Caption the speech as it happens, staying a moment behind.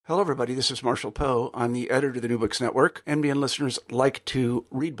Hello, everybody. This is Marshall Poe. I'm the editor of the New Books Network. NBN listeners like to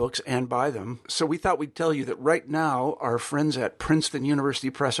read books and buy them. So we thought we'd tell you that right now, our friends at Princeton University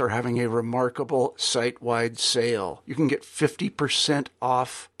Press are having a remarkable site-wide sale. You can get 50%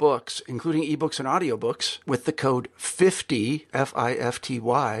 off books, including ebooks and audiobooks, with the code 50,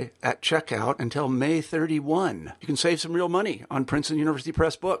 F-I-F-T-Y, at checkout until May 31. You can save some real money on Princeton University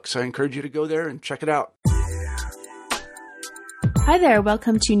Press books. I encourage you to go there and check it out. Hi there,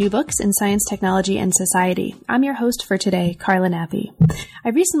 welcome to New Books in Science, Technology, and Society. I'm your host for today, Carla Nappi. I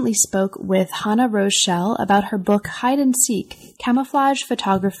recently spoke with Hannah Rose Schell about her book Hide and Seek, Camouflage,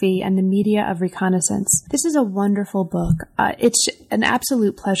 Photography, and the Media of Reconnaissance. This is a wonderful book. It's an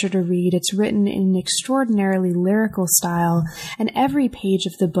absolute pleasure to read. It's written in an extraordinarily lyrical style, and every page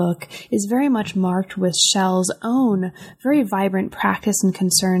of the book is very much marked with Schell's own very vibrant practice and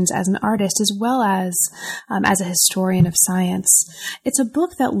concerns as an artist, as well as a historian of science. It's a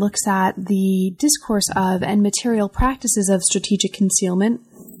book that looks at the discourse of and material practices of strategic concealment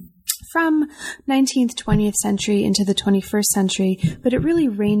from 19th, 20th century into the 21st century, but it really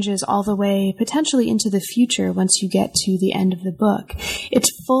ranges all the way potentially into the future once you get to the end of the book. It's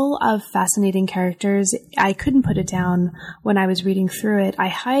full of fascinating characters. I couldn't put it down when I was reading through it. I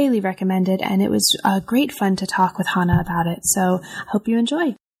highly recommend it, and it was great fun to talk with Hannah about it. So I hope you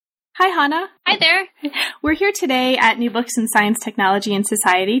enjoy. Hi, Hannah. Hi there. We're here today at New Books in Science, Technology, and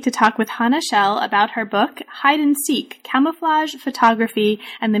Society to talk with Hannah Schell about her book, Hide and Seek, Camouflage, Photography,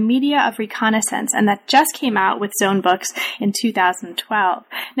 and the Media of Reconnaissance, and that just came out with Zone Books in 2012.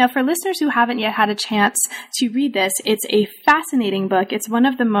 Now, for listeners who haven't yet had a chance to read this, it's a fascinating book. It's one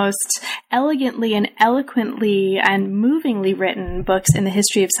of the most elegantly and eloquently and movingly written books in the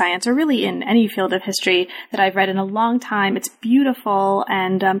history of science, or really in any field of history that I've read in a long time. It's beautiful,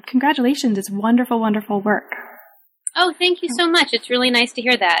 and congratulations. It's wonderful, wonderful work. Oh, thank you so much. It's really nice to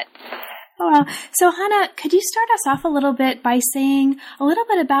hear that. Oh, well. So, Hannah, could you start us off a little bit by saying a little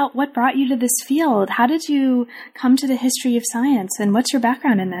bit about what brought you to this field? How did you come to the history of science, and what's your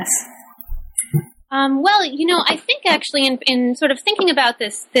background in this? Well, I think actually in sort of thinking about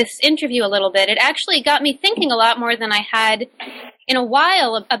this interview a little bit, it actually got me thinking a lot more than I had in a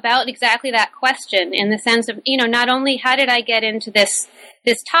while about exactly that question, in the sense of, not only how did I get into this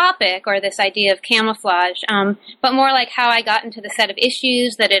topic or this idea of camouflage, but more like how I got into the set of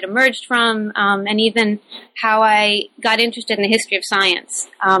issues that it emerged from, and even how I got interested in the history of science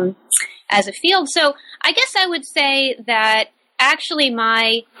as a field. So I guess I would say that actually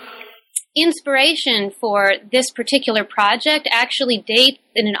my inspiration for this particular project actually dates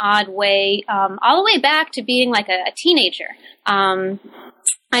in an odd way all the way back to being like a teenager.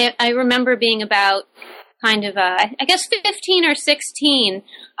 I remember being about kind of, I guess, 15 or 16,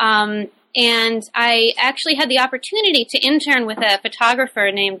 and I actually had the opportunity to intern with a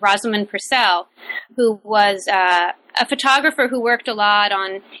photographer named Rosamund Purcell, who was a photographer who worked a lot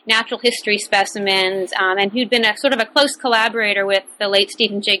on natural history specimens, and who'd been a sort of a close collaborator with the late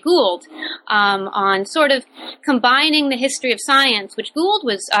Stephen Jay Gould on sort of combining the history of science, which Gould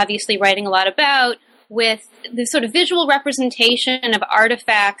was obviously writing a lot about, with the sort of visual representation of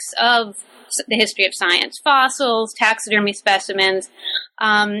artifacts of the history of science, fossils, taxidermy specimens.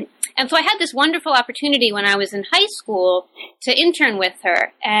 And so I had this wonderful opportunity when I was in high school to intern with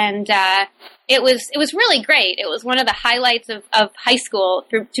her, and it was really great. It was one of the highlights of high school,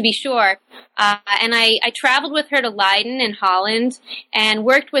 to be sure. And I traveled with her to Leiden in Holland and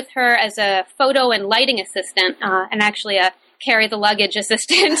worked with her as a photo and lighting assistant, and actually a carry the luggage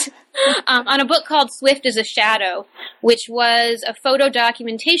assistant on a book called Swift as a Shadow, which was a photo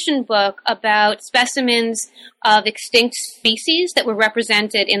documentation book about specimens of extinct species that were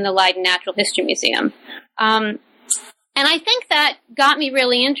represented in the Leiden Natural History Museum. And I think that got me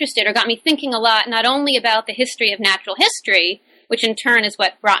really interested, or got me thinking a lot, not only about the history of natural history, which in turn is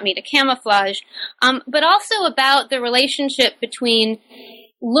what brought me to camouflage, but also about the relationship between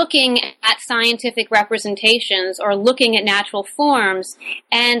looking at scientific representations or looking at natural forms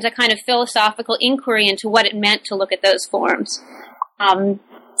and a kind of philosophical inquiry into what it meant to look at those forms. And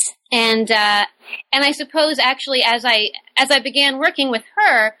I suppose actually as I began working with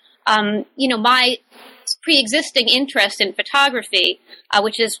her, my pre-existing interest in photography,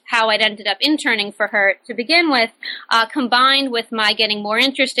 which is how I'd ended up interning for her to begin with, combined with my getting more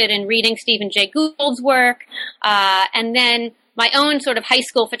interested in reading Stephen Jay Gould's work, and then my own sort of high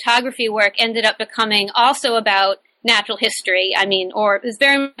school photography work ended up becoming also about natural history. Or it was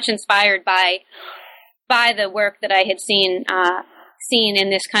very much inspired by the work that I had seen in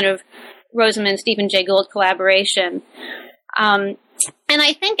this kind of Rosamund Stephen Jay Gould collaboration. And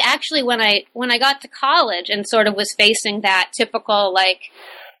I think actually when I got to college and sort of was facing that typical, like,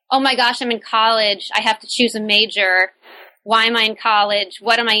 oh my gosh, I'm in college, I have to choose a major. Why am I in college?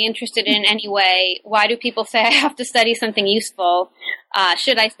 What am I interested in anyway? Why do people say I have to study something useful?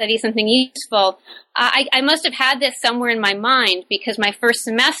 Should I study something useful? I must have had this somewhere in my mind, because my first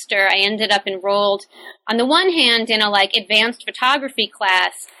semester I ended up enrolled on the one hand in a advanced photography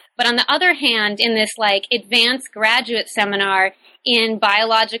class, but on the other hand in this advanced graduate seminar in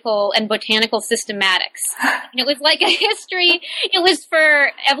biological and botanical systematics. And it was like a history. It was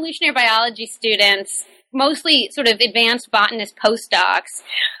for evolutionary biology students, mostly sort of advanced botanist postdocs,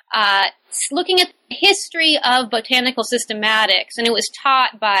 looking at the history of botanical systematics, and it was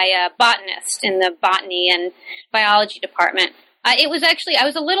taught by a botanist in the botany and biology department. It was actually, I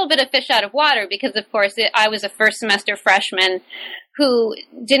was a little bit of fish out of water because, of course, I was a first semester freshman who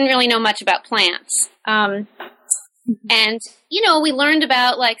didn't really know much about plants. And, we learned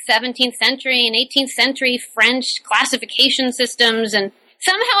about 17th century and 18th century French classification systems, and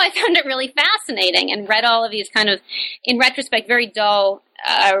somehow I found it really fascinating and read all of these kind of, in retrospect, very dull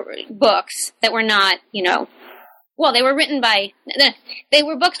books that were not, they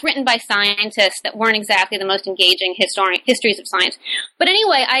were books written by scientists that weren't exactly the most engaging histories of science. But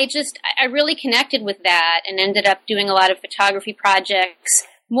anyway, I really connected with that and ended up doing a lot of photography projects,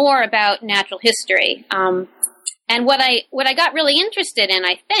 more about natural history. And what I got really interested in,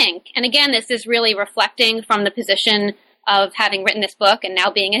 I think, and again, this is really reflecting from the position of having written this book and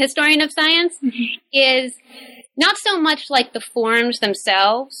now being a historian of science, is not so much the forms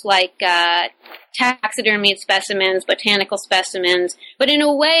themselves, taxidermied specimens, botanical specimens, but in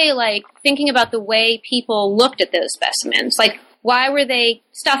a way, thinking about the way people looked at those specimens. Why were they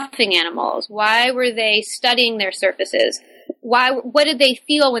stuffing animals? Why were they studying their surfaces? What did they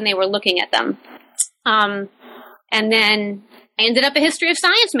feel when they were looking at them? And then I ended up a history of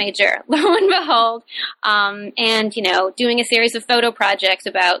science major, lo and behold, and, doing a series of photo projects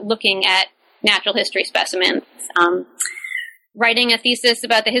about looking at natural history specimens, writing a thesis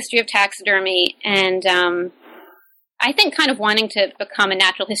about the history of taxidermy, and I think kind of wanting to become a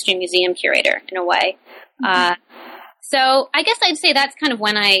natural history museum curator in a way. So I guess I'd say that's kind of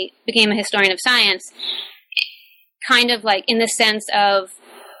when I became a historian of science, kind of in the sense of,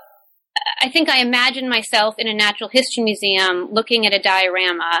 I think I imagined myself in a natural history museum looking at a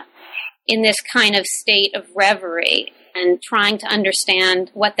diorama in this kind of state of reverie and trying to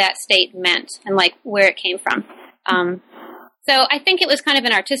understand what that state meant and where it came from. So I think it was kind of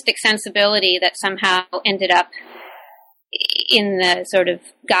an artistic sensibility that somehow ended up in the sort of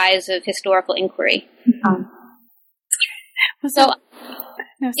guise of historical inquiry. Go on. So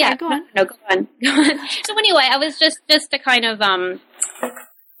anyway, I was just to kind of,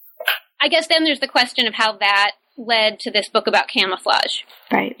 I guess then there's the question of how that led to this book about camouflage,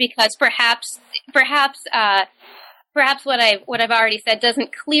 right? Because perhaps what I've already said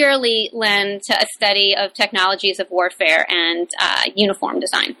doesn't clearly lend to a study of technologies of warfare and uniform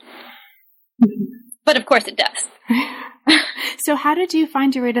design, but of course it does. So how did you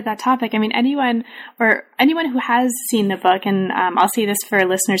find your way to that topic? I mean, anyone who has seen the book, and I'll say this for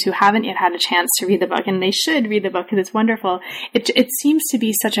listeners who haven't yet had a chance to read the book, and they should read the book because it's wonderful. It seems to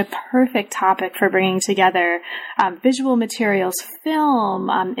be such a perfect topic for bringing together visual materials, film,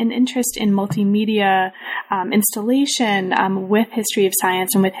 an interest in multimedia installation with history of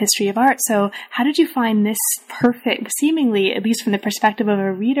science and with history of art. So how did you find this perfect, seemingly, at least from the perspective of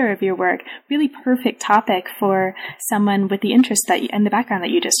a reader of your work, really perfect topic for someone with the interest and the background that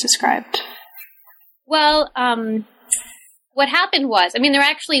you just described? Well, what happened was, there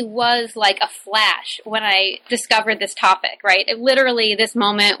actually was a flash when I discovered this topic, right? Literally this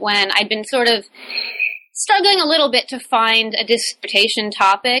moment when I'd been sort of struggling a little bit to find a dissertation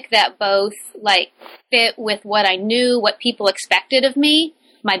topic that both fit with what I knew, what people expected of me,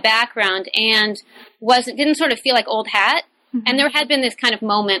 my background, and didn't sort of feel like old hat. Mm-hmm. And there had been this kind of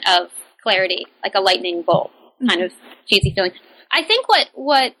moment of clarity, like a lightning bolt, kind of cheesy feeling. I think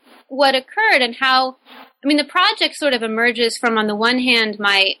what occurred and how, the project sort of emerges from, on the one hand,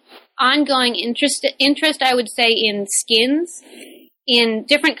 my ongoing interest, I would say, in skins, in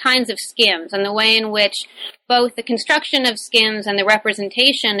different kinds of skins, and the way in which both the construction of skins and the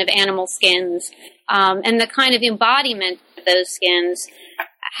representation of animal skins, and the kind of embodiment of those skins,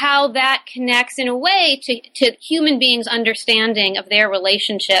 how that connects in a way to human beings' understanding of their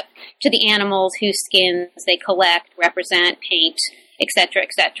relationship to the animals whose skins they collect, represent, paint, etc.,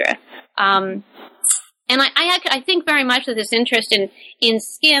 etc. And I think very much that this interest in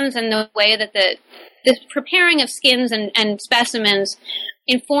skins and the way that the preparing of skins and specimens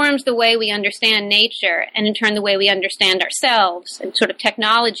informs the way we understand nature, and in turn the way we understand ourselves and sort of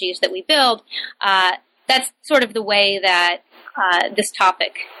technologies that we build. That's sort of the way that this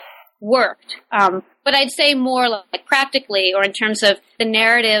topic worked. But I'd say more like practically, or in terms of the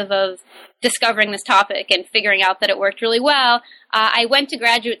narrative of discovering this topic and figuring out that it worked really well, I went to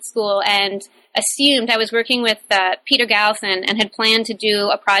graduate school and assumed I was working with Peter Galison and had planned to do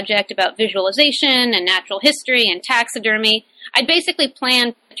a project about visualization and natural history and taxidermy. I'd basically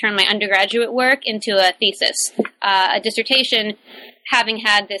planned to turn my undergraduate work into a thesis, a dissertation, having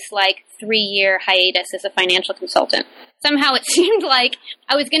had this like 3-year hiatus as a financial consultant. Somehow it seemed like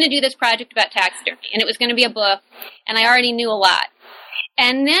I was going to do this project about taxidermy, and it was going to be a book, and I already knew a lot.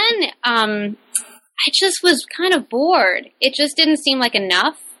 And then I just was kind of bored. It just didn't seem like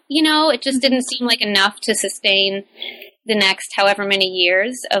enough, you know? It just didn't seem like enough to sustain the next however many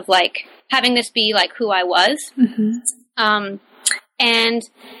years of like having this be like who I was. Mm-hmm. And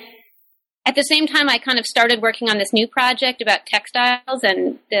at the same time, I kind of started working on this new project about textiles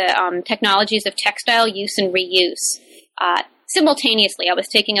and the technologies of textile use and reuse. Simultaneously, I was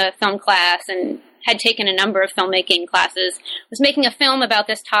taking a film class and had taken a number of filmmaking classes, was making a film about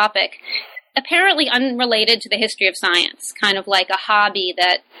this topic, apparently unrelated to the history of science, kind of like a hobby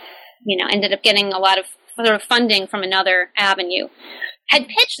that, you know, ended up getting a lot of sort of funding from another avenue. Had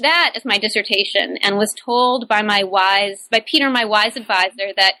pitched that as my dissertation and was told by Peter, my wise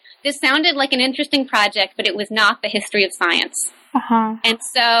advisor, that this sounded like an interesting project, but it was not the history of science. Uh-huh. And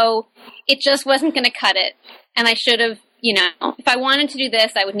so it just wasn't going to cut it. And I should have, you know, if I wanted to do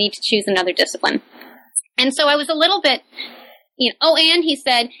this, I would need to choose another discipline. And so I was a little bit, you know, and he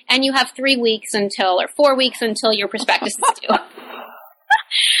said, and you have 4 weeks until your prospectus is due.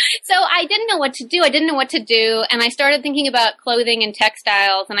 So I didn't know what to do. And I started thinking about clothing and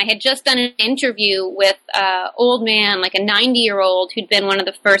textiles. And I had just done an interview with an old man, like a 90-year-old, who'd been one of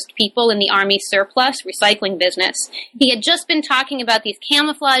the first people in the Army surplus recycling business. He had just been talking about these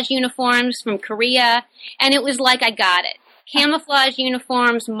camouflage uniforms from Korea. And it was like, I got it. Camouflage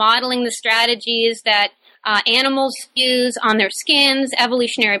uniforms, modeling the strategies that animals use on their skins,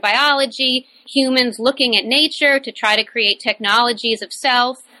 evolutionary biology, humans looking at nature to try to create technologies of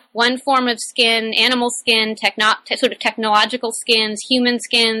self, one form of skin, animal skin, sort of technological skins, human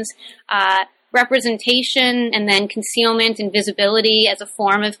skins, representation, and then concealment and visibility as a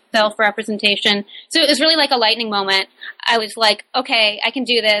form of self-representation. So it was really like a lightning moment. I was like, okay, I can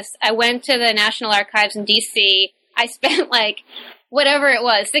do this. I went to the National Archives in D.C. I spent like, whatever it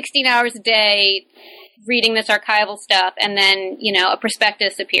was, 16 hours a day reading this archival stuff, and then, you know, a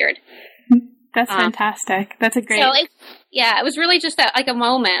prospectus appeared. That's fantastic. That's a great... So it was really just like a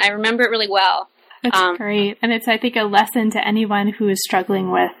moment. I remember it really well. That's great. And it's, I think, a lesson to anyone who is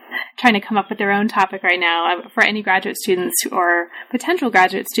struggling with trying to come up with their own topic right now. For any graduate students or potential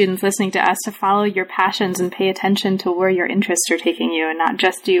graduate students listening to us, to follow your passions and pay attention to where your interests are taking you, and not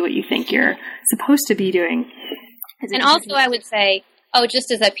just do what you think you're supposed to be doing. And also, I would say,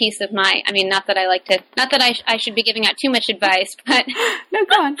 just as a piece of not that I should be giving out too much advice, but no,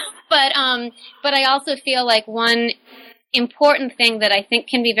 go on. But I also feel like one important thing that I think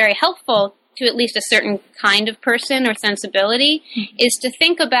can be very helpful to at least a certain kind of person or sensibility is to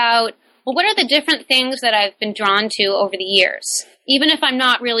think about, well, what are the different things that I've been drawn to over the years? Even if I'm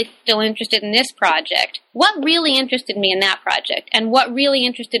not really still interested in this project, what really interested me in that project? And what really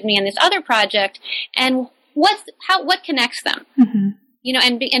interested me in this other project? And what connects them? Mm-hmm. You know,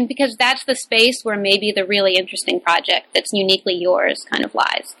 and because that's the space where maybe the really interesting project that's uniquely yours kind of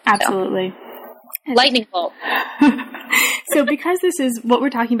lies. Absolutely. So, lightning bolt. So because this is what we're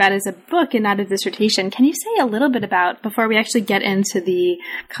talking about is a book and not a dissertation, can you say a little bit about, before we actually get into the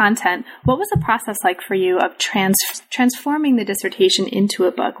content, what was the process like for you of transforming the dissertation into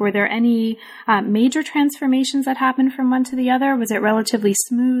a book? Were there any major transformations that happened from one to the other? Was it relatively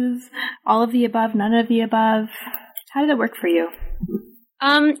smooth? All of the above? None of the above? How did it work for you?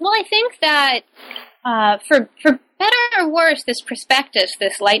 Well, I think that for better or worse, this prospectus,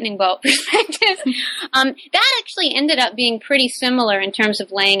 this lightning bolt prospectus, that actually ended up being pretty similar in terms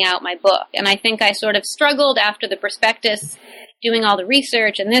of laying out my book. And I think I sort of struggled after the prospectus, doing all the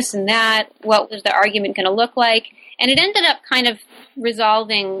research and this and that. What was the argument going to look like? And it ended up kind of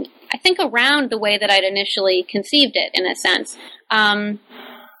resolving, I think, around the way that I'd initially conceived it, in a sense.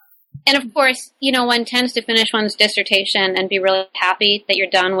 And of course, you know, one tends to finish one's dissertation and be really happy that you're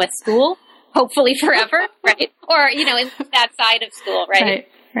done with school, hopefully forever, right? Or, you know, it's that side of school, right?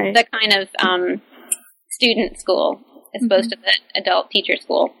 Right. The kind of student school as opposed to the adult teacher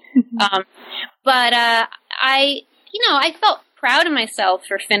school. Mm-hmm. But I felt proud of myself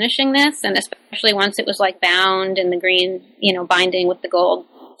for finishing this, and especially once it was like bound in the green, you know, binding with the gold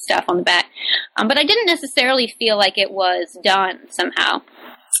stuff on the back. But I didn't necessarily feel like it was done somehow.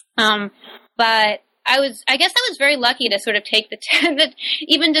 But I guess I was very lucky to sort of take the test that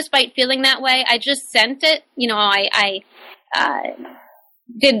even despite feeling that way, I just sent it. I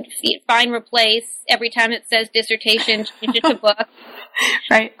did find replace every time it says dissertation, change it to book.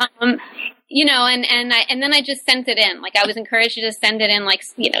 Right. And then I just sent it in. Like I was encouraged to just send it in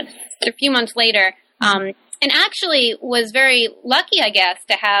a few months later. And actually was very lucky, I guess,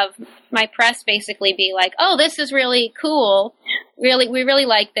 to have my press basically be like, oh, this is really cool. We really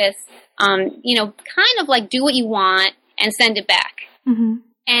like this. Kind of like do what you want and send it back. Mm-hmm.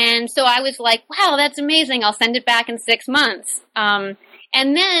 And so I was like, wow, that's amazing. I'll send it back in 6 months.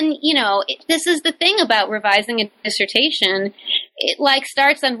 And then, this is the thing about revising a dissertation. It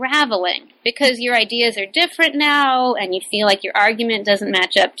starts unraveling because your ideas are different now and you feel like your argument doesn't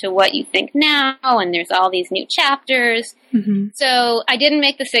match up to what you think now. And there's all these new chapters. Mm-hmm. So I didn't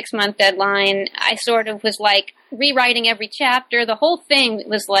make the 6-month deadline. I sort of was rewriting every chapter. The whole thing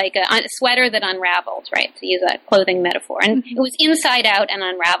was like a sweater that unraveled, right? To use a clothing metaphor. And it was inside out and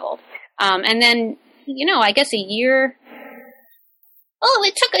unraveled. And then, I guess a year.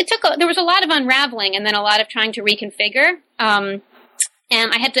 Oh, there was a lot of unraveling and then a lot of trying to reconfigure. And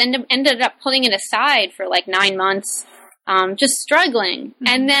I had to ended up putting it aside for 9 months, just struggling. Mm-hmm.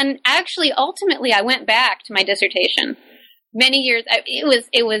 And then actually, ultimately, I went back to my dissertation many years. It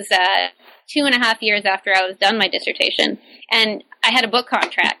was 2.5 years after I was done my dissertation. And I had a book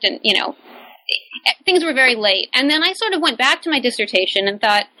contract and, things were very late. And then I sort of went back to my dissertation and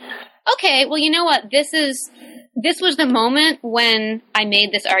thought, okay, well, you know what? This was the moment when I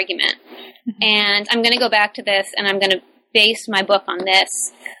made this argument. Mm-hmm. And I'm going to go back to this and I'm going to base my book on this.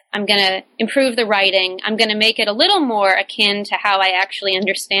 I'm going to improve the writing. I'm going to make it a little more akin to how I actually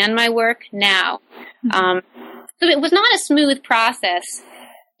understand my work now. Mm-hmm. So it was not a smooth process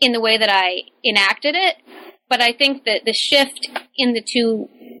in the way that I enacted it, but I think that the shift in the two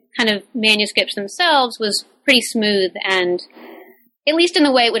kind of manuscripts themselves was pretty smooth and at least in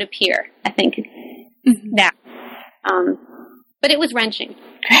the way it would appear, I think, that. But it was wrenching.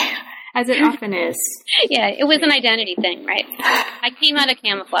 As it often is. Yeah, it was an identity thing, right? I came out of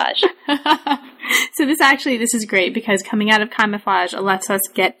camouflage. So this is great because coming out of camouflage lets us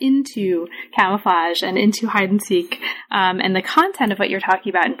get into camouflage and into hide and seek, and the content of what you're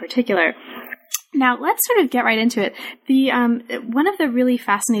talking about in particular. Now, let's sort of get right into it. One of the really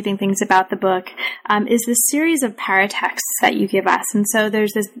fascinating things about the book is this series of paratexts that you give us. And so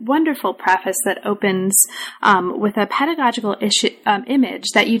there's this wonderful preface that opens with a pedagogical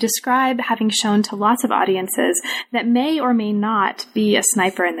image that you describe having shown to lots of audiences that may or may not be a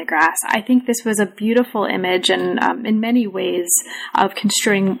sniper in the grass. I think this was a beautiful image and in many ways of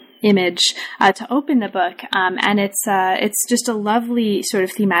construing image to open the book, and it's just a lovely sort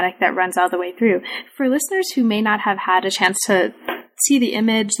of thematic that runs all the way through. For listeners who may not have had a chance to see the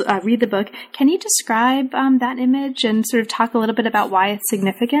image, read the book, can you describe that image and sort of talk a little bit about why it's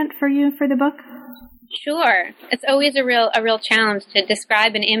significant for you for the book? Sure. It's always a real challenge to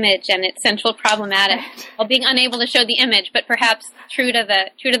describe an image and its central problematic while being unable to show the image, but perhaps true to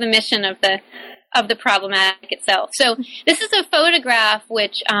the mission of the problematic itself. So this is a photograph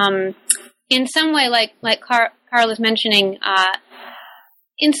which, in some way, like Carl is mentioning,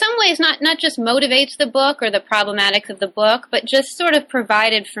 in some ways not just motivates the book or the problematics of the book, but just sort of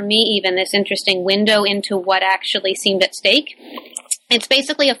provided for me even this interesting window into what actually seemed at stake. It's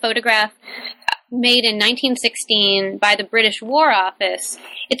basically a photograph made in 1916 by the British War Office.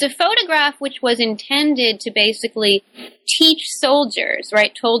 It's a photograph which was intended to basically teach soldiers,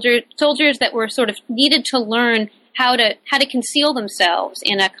 right? Soldiers that were sort of needed to learn how to conceal themselves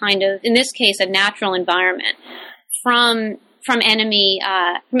in a kind of, in this case, a natural environment from enemy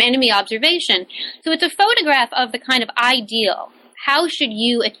observation. So it's a photograph of the kind of ideal. How should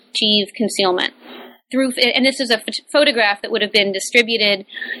you achieve concealment? And this is a photograph that would have been distributed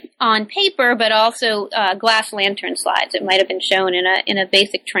on paper, but also glass lantern slides. It might have been shown in a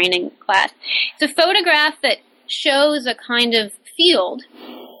basic training class. It's a photograph that shows a kind of field,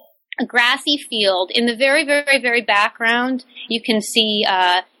 a grassy field. In the very, very, very background, you can see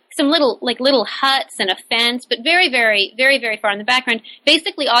some little huts and a fence, but very, very, very, very far in the background.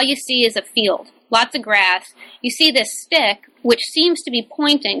 Basically, all you see is a field, lots of grass. You see this stick, which seems to be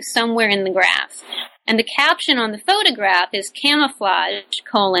pointing somewhere in the grass. And the caption on the photograph is camouflage,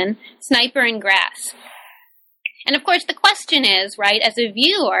 sniper in grass. And of course the question is, right, as a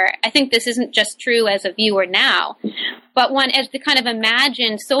viewer, I think this isn't just true as a viewer now, but one as the kind of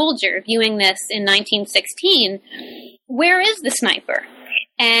imagined soldier viewing this in 1916, where is the sniper?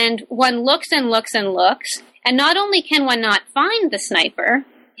 And one looks and looks and looks, and not only can one not find the sniper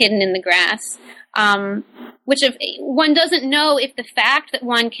hidden in the grass, which if one doesn't know if the fact that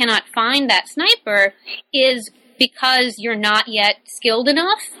one cannot find that sniper is because you're not yet skilled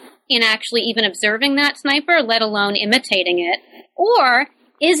enough in actually even observing that sniper, let alone imitating it, or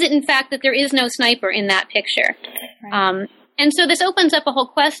is it in fact that there is no sniper in that picture? Right. And so this opens up a whole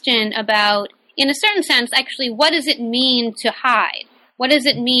question about, in a certain sense, actually, what does it mean to hide? What does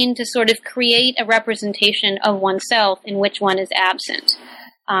it mean to sort of create a representation of oneself in which one is absent?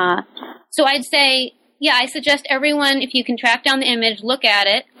 So I'd say, yeah, I suggest everyone, if you can track down the image, look at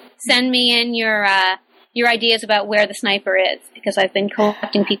it, send me in your ideas about where the sniper is, because I've been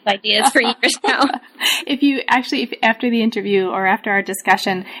collecting people's ideas for years now. If after the interview or after our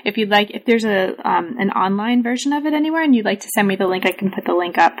discussion, if you'd like, if there's an online version of it anywhere and you'd like to send me the link, I can put the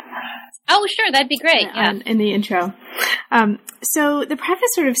link up. Oh, sure, that'd be great. Yeah. In the intro. So the preface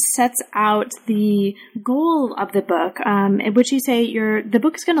sort of sets out the goal of the book, in which you say the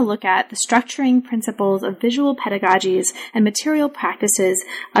book is going to look at the structuring principles of visual pedagogies and material practices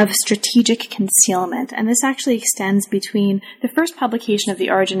of strategic concealment. And this actually extends between the first publication of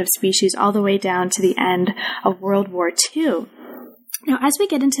The Origin of Species all the way down to the end of World War II. Now, as we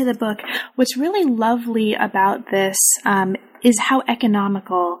get into the book, what's really lovely about this is how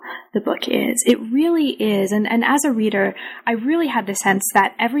economical the book is. It really is. And as a reader, I really had the sense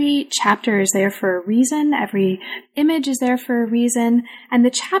that every chapter is there for a reason. Every image is there for a reason. And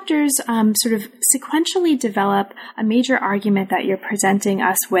the chapters sort of sequentially develop a major argument that you're presenting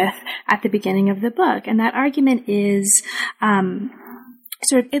us with at the beginning of the book. And that argument is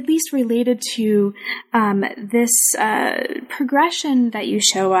sort of at least related to this progression that you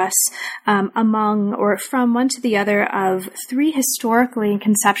show us among or from one to the other of three historically and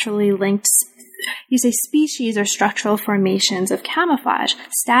conceptually linked, you say, species or structural formations of camouflage: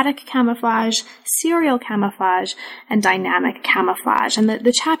 static camouflage, serial camouflage, and dynamic camouflage. And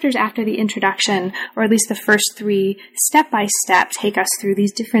the chapters after the introduction, or at least the first three, step by step take us through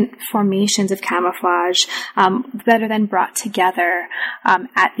these different formations of camouflage that are then brought together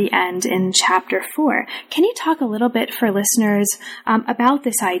at the end in chapter 4. Can you talk a little bit for listeners about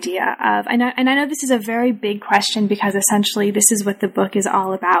this idea of, and I know this is a very big question because essentially this is what the book is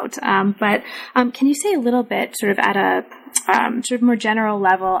all about, but can you say a little bit sort of at a sort of more general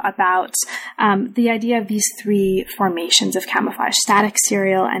level about the idea of these three formations of camouflage: static,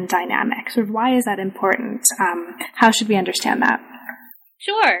 serial, and dynamic? Sort of why is that important? How should we understand that?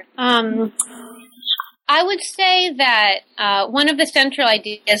 Sure. I would say that one of the central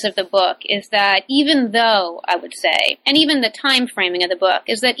ideas of the book is that even though, I would say, and even the time framing of the book,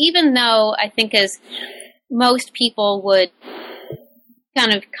 is that even though I think as most people would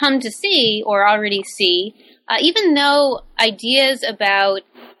kind of come to see or already see, even though ideas about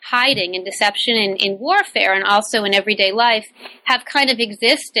hiding and deception in warfare and also in everyday life have kind of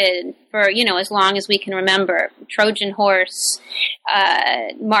existed for, as long as we can remember. Trojan Horse,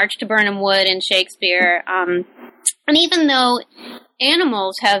 March to Birnam Wood in Shakespeare. And even though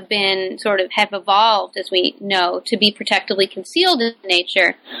animals have evolved, as we know, to be protectively concealed in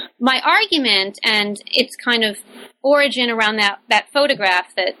nature, my argument and its kind of origin around that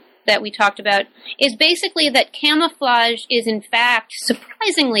photograph that we talked about is basically that camouflage is in fact,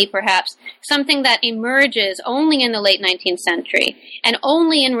 surprisingly perhaps, something that emerges only in the late 19th century and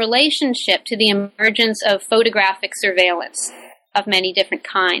only in relationship to the emergence of photographic surveillance of many different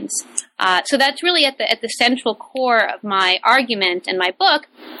kinds. So that's really at the central core of my argument and my book.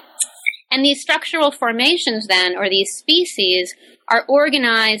 And these structural formations then, or these species, are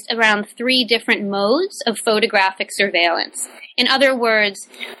organized around three different modes of photographic surveillance. In other words,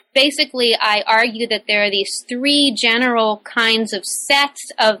 basically I argue that there are these three general kinds of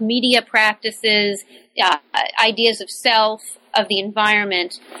sets of media practices, ideas of self, of the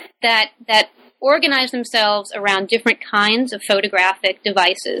environment, that organize themselves around different kinds of photographic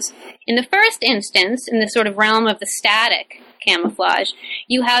devices. In the first instance, in the sort of realm of the static camouflage,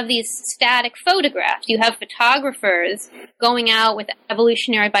 you have these static photographs. You have photographers going out with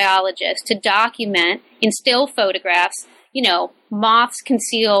evolutionary biologists to document in still photographs, moths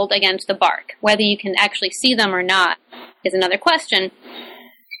concealed against the bark. Whether you can actually see them or not is another question.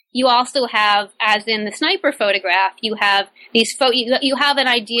 You also have, as in the sniper photograph, you have these you have an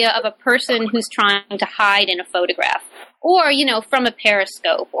idea of a person who's trying to hide in a photograph, or from a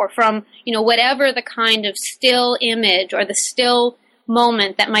periscope, or from whatever the kind of still image or the still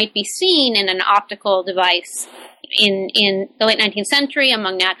moment that might be seen in an optical device in the late 19th century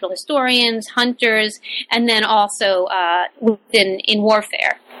among natural historians, hunters, and then also in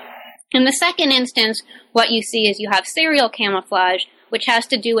warfare. In the second instance, what you see is you have serial camouflage, which has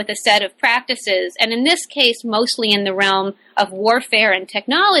to do with a set of practices, and in this case, mostly in the realm of warfare and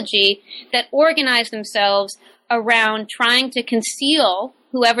technology, that organize themselves around trying to conceal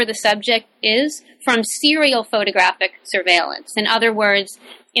whoever the subject is from serial photographic surveillance. In other words,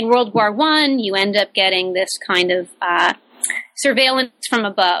 in World War I, you end up getting this kind of surveillance from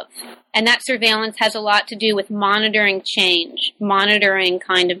above. And that surveillance has a lot to do with monitoring change, monitoring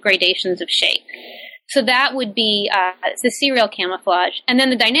kind of gradations of shape. So that would be the serial camouflage. And then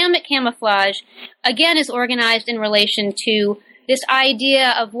the dynamic camouflage, again, is organized in relation to this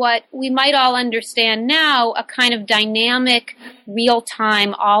idea of what we might all understand now, a kind of dynamic,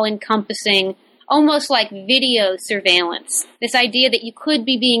 real-time, all-encompassing, almost like video surveillance. This idea that you could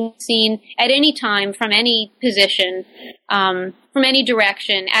be being seen at any time from any position, from any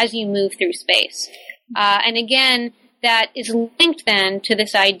direction as you move through space. And again, that is linked then to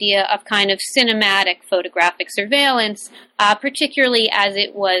this idea of kind of cinematic photographic surveillance, particularly as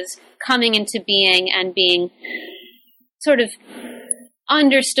it was coming into being and being sort of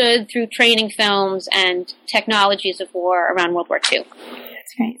understood through training films and technologies of war around World War II.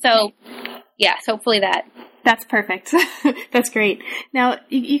 That's great. So, yes, hopefully that. That's perfect. That's great. Now,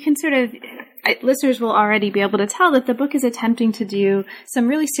 you can sort of, listeners will already be able to tell that the book is attempting to do some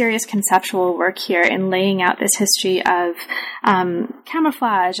really serious conceptual work here in laying out this history of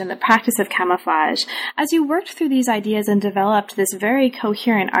camouflage and the practice of camouflage. As you worked through these ideas and developed this very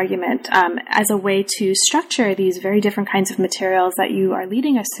coherent argument as a way to structure these very different kinds of materials that you are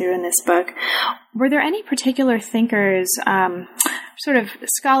leading us through in this book, were there any particular thinkers, sort of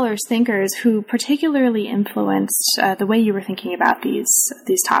scholars, thinkers, who particularly influenced the way you were thinking about these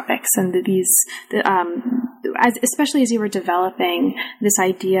topics and especially as you were developing this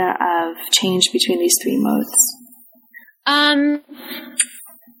idea of change between these three modes?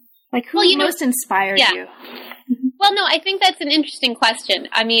 Like who most inspired you? Well, no, I think that's an interesting question.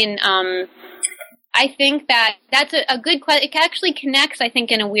 I mean, I think that's a good question. It actually connects, I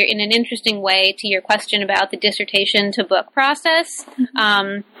think, in an interesting way to your question about the dissertation to book process.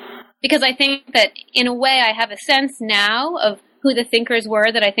 Because I think that, in a way, I have a sense now of who the thinkers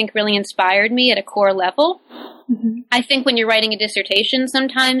were that I think really inspired me at a core level. Mm-hmm. I think when you're writing a dissertation,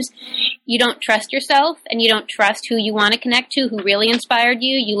 sometimes you don't trust yourself and you don't trust who you want to connect to, who really inspired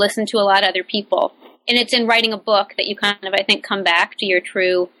you. You listen to a lot of other people. And it's in writing a book that you kind of, I think, come back to your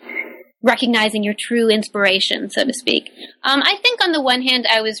recognizing your true inspiration, so to speak. I think on the one hand,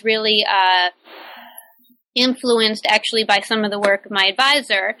 I was really influenced actually by some of the work of my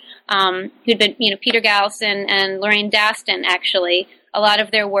advisor, who'd been, Peter Galison and Lorraine Daston, actually. A lot of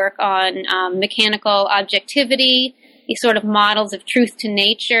their work on mechanical objectivity, these sort of models of truth to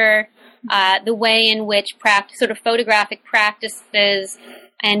nature, the way in which sort of photographic practices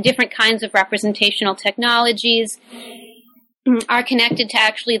and different kinds of representational technologies are connected to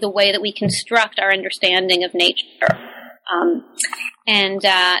actually the way that we construct our understanding of nature.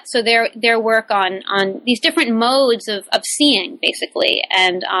 So their work on these different modes of seeing, basically,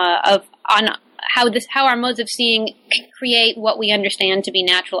 and on how our modes of seeing create what we understand to be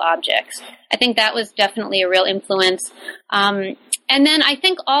natural objects. I think that was definitely a real influence. And then I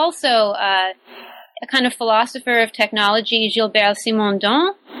think also a kind of philosopher of technology, Gilbert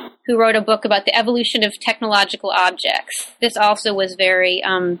Simondon, who wrote a book about the evolution of technological objects. This also was very,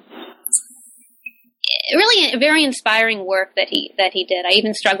 really a very inspiring work that he did. I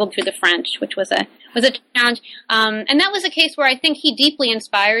even struggled through the French, which was a challenge. And that was a case where I think he deeply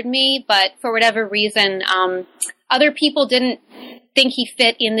inspired me, but for whatever reason, other people didn't think he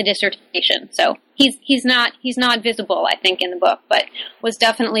fit in the dissertation. So he's not visible, I think, in the book, but was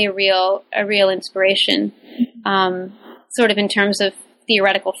definitely a real inspiration, sort of in terms of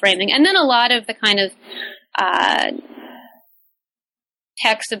theoretical framing. And then a lot of the kind of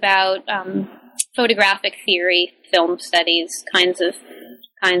texts about photographic theory, film studies, kinds of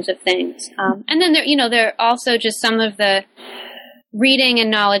things. And then there are also just some of the reading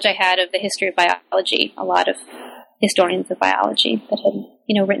and knowledge I had of the history of biology. A lot of historians of biology that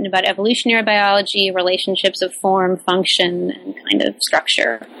had written about evolutionary biology, relationships of form, function, and kind of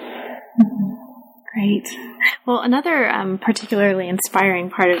structure. Great. Well, another particularly inspiring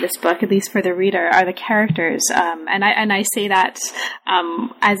part of this book, at least for the reader, are the characters. And I say that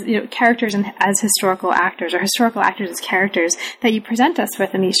as characters and as historical actors, or historical actors as characters that you present us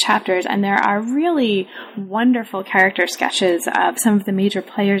with in these chapters. And there are really wonderful character sketches of some of the major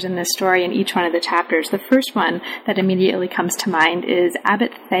players in this story in each one of the chapters. The first one that immediately comes to mind is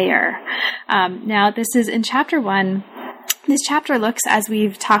Abbot Thayer. Now, this is in chapter 1. This chapter looks, as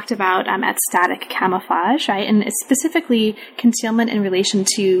we've talked about, at static camouflage, right? And it's specifically concealment in relation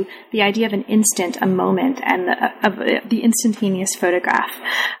to the idea of an instant, a moment, and of the instantaneous photograph.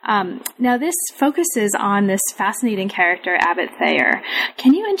 Now, this focuses on this fascinating character, Abbot Thayer.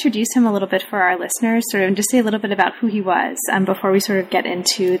 Can you introduce him a little bit for our listeners, sort of, and just say a little bit about who he was before we sort of get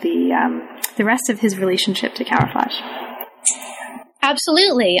into the rest of his relationship to camouflage?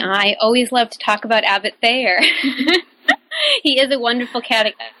 Absolutely. I always love to talk about Abbot Thayer. He is a wonderful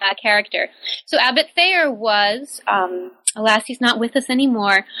character. So Abbot Thayer was, alas, he's not with us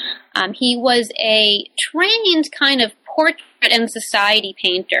anymore. He was a trained kind of portrait and society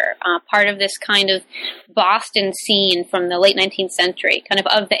painter, part of this kind of Boston scene from the late 19th century, kind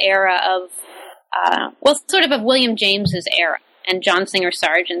of the era of, sort of William James's era and John Singer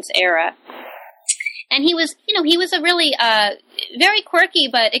Sargent's era. And he was a really very quirky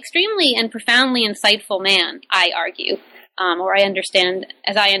but extremely and profoundly insightful man, I argue. As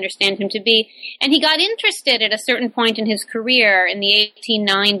I understand him to be. And he got interested at a certain point in his career in the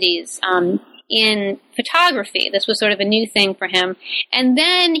 1890s in photography. This was sort of a new thing for him. And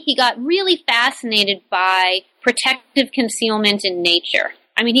then he got really fascinated by protective concealment in nature.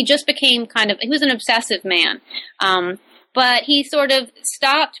 I mean, he just became he was an obsessive man. But he sort of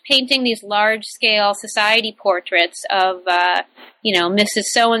stopped painting these large-scale society portraits of, Mrs.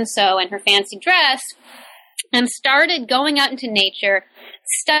 So-and-so and her fancy dress, and started going out into nature,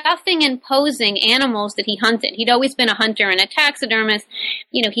 stuffing and posing animals that he hunted. He'd always been a hunter and a taxidermist.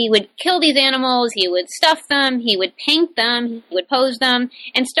 He would kill these animals, he would stuff them, he would paint them, he would pose them,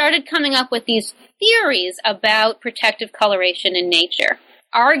 and started coming up with these theories about protective coloration in nature,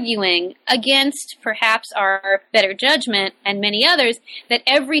 arguing against perhaps our better judgment and many others that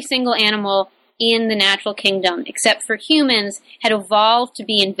every single animal in the natural kingdom, except for humans, had evolved to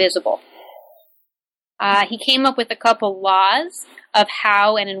be invisible. He came up with a couple laws of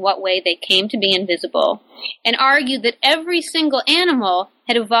how and in what way they came to be invisible, and argued that every single animal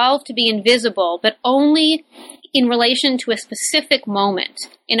had evolved to be invisible, but only in relation to a specific moment.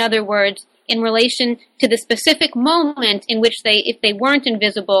 In other words, in relation to the specific moment in which they, if they weren't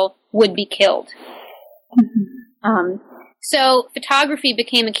invisible, would be killed. Mm-hmm. So photography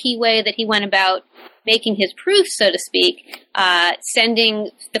became a key way that he went about making his proofs, so to speak,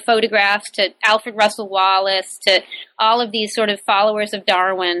 sending the photographs to Alfred Russel Wallace, to all of these sort of followers of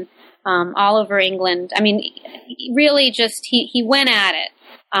Darwin all over England. I mean, really just, he went at it.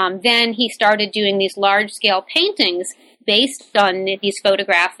 Then he started doing these large-scale paintings based on these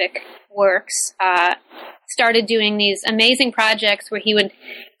photographic works, started doing these amazing projects where he would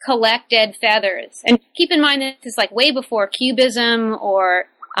collect dead feathers. And keep in mind that this is like way before Cubism or,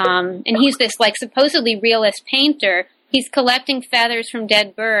 and he's this like supposedly realist painter. He's collecting feathers from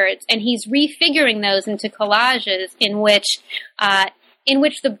dead birds and he's refiguring those into collages in which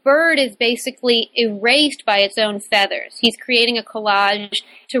the bird is basically erased by its own feathers. He's creating a collage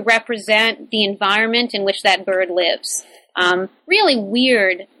to represent the environment in which that bird lives. Really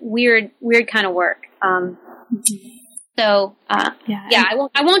weird kind of work. I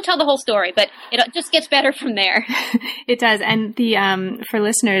won't tell the whole story, but it just gets better from there. It does. And for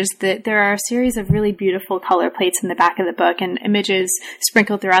listeners, there are a series of really beautiful color plates in the back of the book and images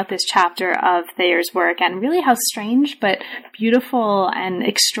sprinkled throughout this chapter of Thayer's work, and really how strange but beautiful and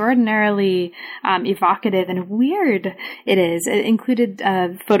extraordinarily evocative and weird it is. It included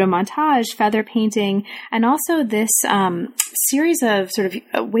photo montage, feather painting, and also this series of sort of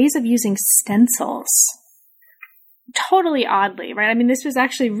ways of using stencils. Totally oddly, right? I mean, this was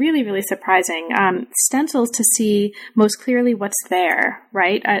actually really, really surprising. Stencils to see most clearly what's there,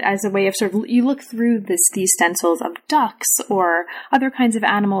 right? As a way of sort of, you look through these stencils of ducks or other kinds of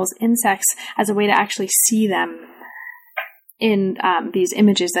animals, insects, as a way to actually see them in these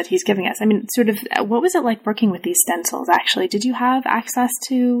images that he's giving us. I mean, sort of, what was it like working with these stencils, actually? Did you have access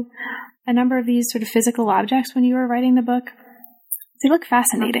to a number of these sort of physical objects when you were writing the book? They look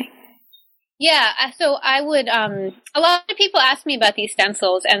fascinating. Yeah, so I would, a lot of people ask me about these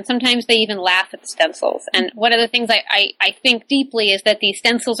stencils, and sometimes they even laugh at the stencils. And one of the things I think deeply is that these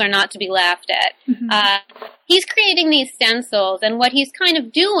stencils are not to be laughed at. Mm-hmm. He's creating these stencils, and what he's kind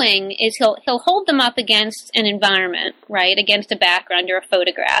of doing is he'll hold them up against an environment, right, against a background or a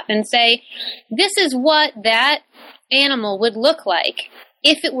photograph, and say, this is what that animal would look like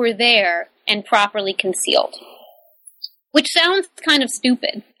if it were there and properly concealed. which sounds kind of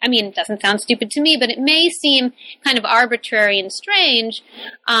stupid. I mean, it doesn't sound stupid to me, but it may seem kind of arbitrary and strange.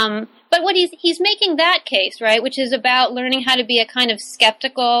 But what he's making that case, right, which is about learning how to be a kind of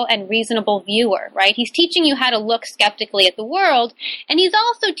skeptical and reasonable viewer, right? He's teaching you how to look skeptically at the world, and he's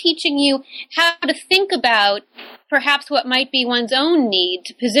also teaching you how to think about perhaps what might be one's own need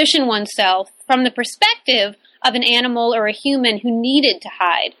to position oneself from the perspective of an animal or a human who needed to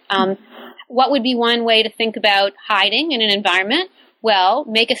hide. What would be one way to think about hiding in an environment? Well,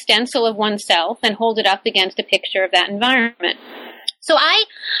 make a stencil of oneself and hold it up against a picture of that environment. So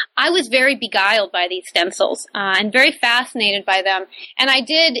I was very beguiled by these stencils and very fascinated by them. And I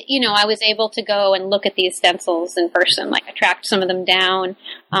did, I was able to go and look at these stencils in person. Like, I tracked some of them down.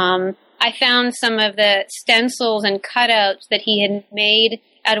 I found some of the stencils and cutouts that he had made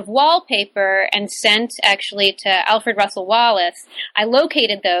out of wallpaper and sent actually to Alfred Russel Wallace. I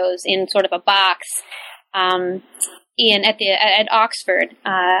located those in sort of a box at Oxford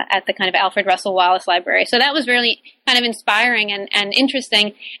at the kind of Alfred Russel Wallace Library. So that was really kind of inspiring and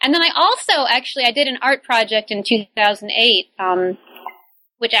interesting. And then I also I did an art project in 2008,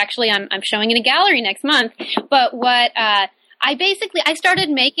 which actually I'm showing in a gallery next month. But what I started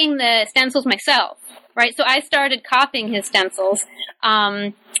making the stencils myself, right? So I started copying his stencils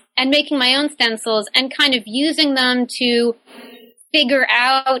and making my own stencils and kind of using them to figure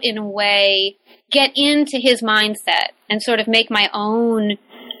out, in a way, get into his mindset and sort of make my own,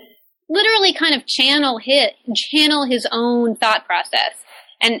 literally kind of channel his own thought process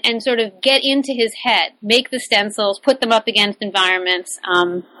and sort of get into his head, make the stencils, put them up against environments.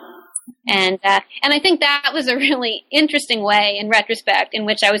 And I think that was a really interesting way, in retrospect, in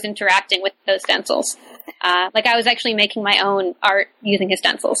which I was interacting with those stencils. Like, I was actually making my own art using his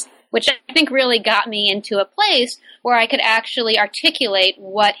stencils, which I think really got me into a place where I could actually articulate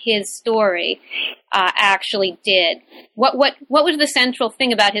what his story actually did. What was the central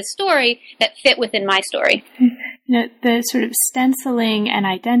thing about his story that fit within my story? The sort of stenciling and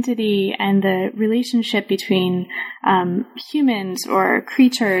identity and the relationship between humans or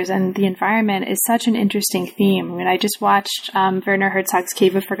creatures and the environment is such an interesting theme. I mean, I just watched Werner Herzog's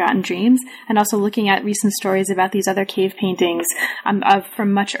Cave of Forgotten Dreams, and also looking at recent stories about these other cave paintings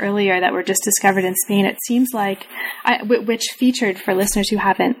from much earlier that were just discovered in Spain. It seems like, which featured, for listeners who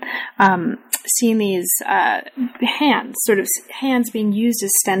haven't seen these hands being used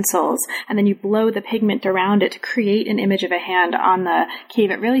as stencils, and then you blow the pigment around it to create an image of a hand on the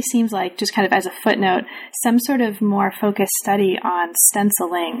cave. It really seems like, just kind of as a footnote, some sort of more focused study on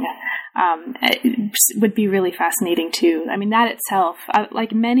stenciling would be really fascinating too. I mean, that itself,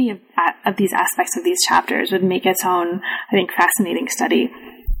 like many of these aspects of these chapters, would make its own, I think, fascinating study.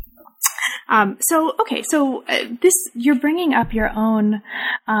 So you're bringing up your own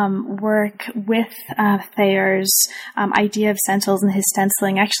work with Thayer's idea of stencils and his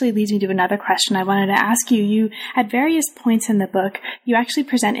stenciling actually leads me to another question I wanted to ask you. You, at various points in the book, you actually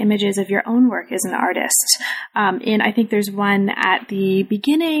present images of your own work as an artist. I think there's one at the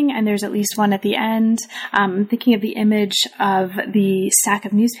beginning and there's at least one at the end. Thinking of the image of the stack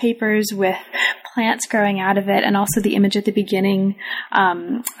of newspapers with plants growing out of it, and also the image at the beginning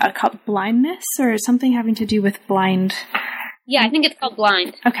called blindness, or something having to do with blind. Yeah, I think it's called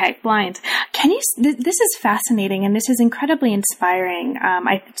Blind. Okay, Blind. This is fascinating, and this is incredibly inspiring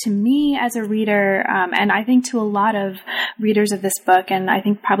to me as a reader, and I think to a lot of readers of this book, and I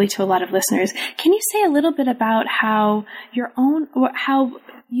think probably to a lot of listeners. Can you say a little bit about how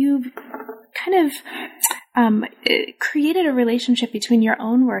you've kind of created a relationship between your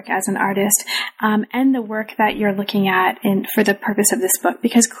own work as an artist and the work that you're looking at for the purpose of this book?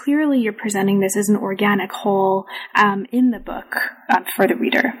 Because clearly you're presenting this as an organic whole in the book for the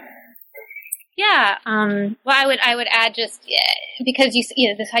reader. Yeah. Well, I would add just because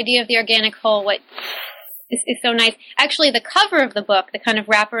this idea of the organic whole, what is so nice. Actually, the cover of the book, the kind of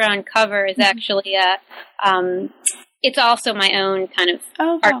wraparound cover, is actually it's also my own kind of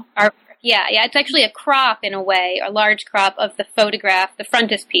art. Yeah, it's actually a crop, in a way, a large crop of the photograph, the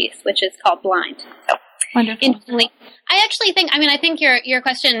frontispiece, which is called Blind. So, wonderful. Interestingly, I think your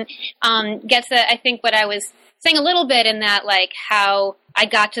question gets at, I think, what I was saying a little bit, in that, like, how I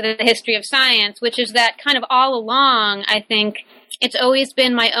got to the history of science, which is that kind of all along, I think it's always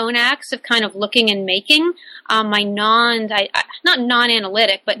been my own acts of kind of looking and making, my not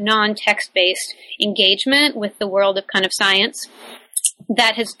non-analytic, but non-text-based engagement with the world of kind of science,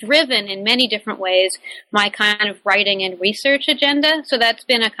 that has driven in many different ways my kind of writing and research agenda. So that's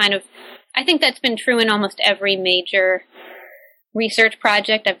been I think that's been true in almost every major research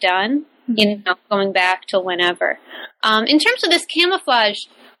project I've done, going back to whenever. In terms of this camouflage,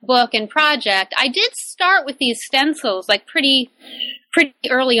 book and project, I did start with these stencils like pretty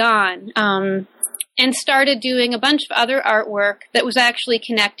early on, and started doing a bunch of other artwork that was actually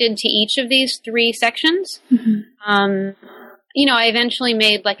connected to each of these 3 sections. Mm-hmm. I eventually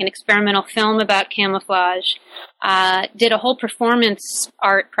made like an experimental film about camouflage, did a whole performance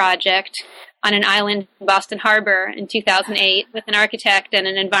art project on an island in Boston Harbor in 2008 with an architect and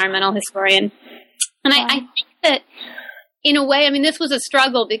an environmental historian. And I think that, in a way, I mean, this was a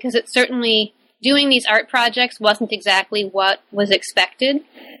struggle because it certainly, doing these art projects wasn't exactly what was expected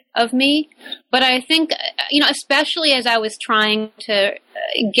of me. But I think, especially as I was trying to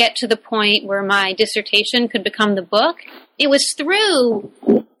get to the point where my dissertation could become the book, it was through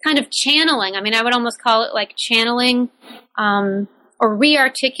kind of channeling. I mean, I would almost call it like channeling, or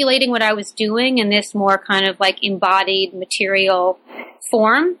re-articulating what I was doing in this more kind of like embodied material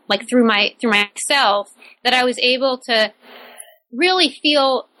form, like through myself, that I was able to really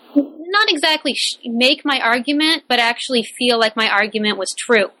feel, not exactly make my argument, but actually feel like my argument was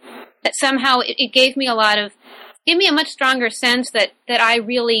true. That somehow it gave me a much stronger sense that I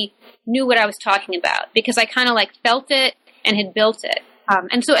really knew what I was talking about, because I kind of like felt it and had built it.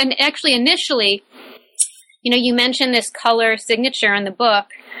 And actually initially, you mentioned this color signature in the book,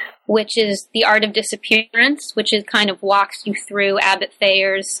 which is The Art of Disappearance, which is kind of walks you through Abbott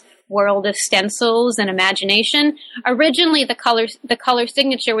Thayer's world of stencils and imagination. Originally, the color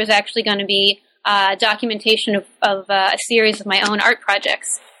signature was actually going to be documentation of a series of my own art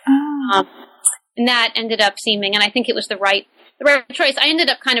projects. Oh. And that ended up seeming, and I think it was the right choice. I ended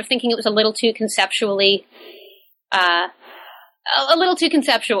up kind of thinking it was a little too conceptual.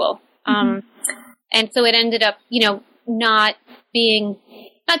 Mm-hmm. And so it ended up, not being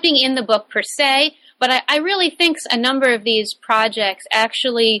in the book per se, but I really think a number of these projects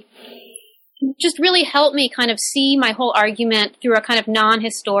actually just really helped me kind of see my whole argument through a kind of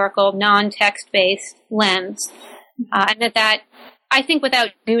non-historical, non-text-based lens. And that I think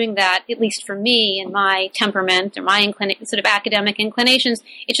without doing that, at least for me and my temperament or my sort of academic inclinations,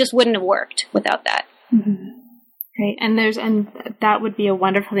 it just wouldn't have worked without that. Mm-hmm. Right, and that would be a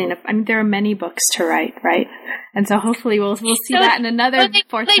wonderful thing. I mean, there are many books to write, right? And so hopefully we'll see that in another.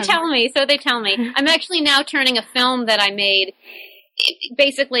 So they tell me. I'm actually now turning a film that I made.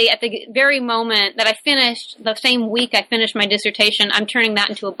 Basically, at the very moment that I finished, the same week I finished my dissertation, I'm turning that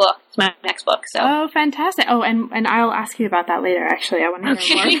into a book. It's my next book. So. Oh, fantastic. Oh, and I'll ask you about that later, actually. I want to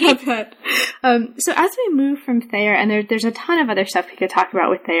hear more about that. So as we move from Thayer, and there's a ton of other stuff we could talk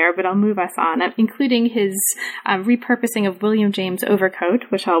about with Thayer, but I'll move us on, including his repurposing of William James' overcoat,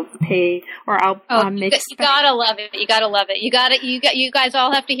 which I'll make. You gotta love it. You gotta love it. You guys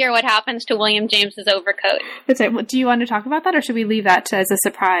all have to hear what happens to William James's overcoat. That's right. Well, do you want to talk about that, or should we leave that as a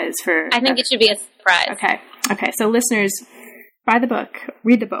surprise for? I think it should be a surprise. Okay. So listeners, buy the book,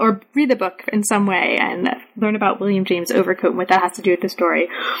 read the book in some way, and learn about William James' overcoat and what that has to do with the story.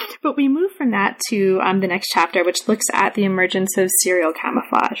 But we move from that to the next chapter, which looks at the emergence of serial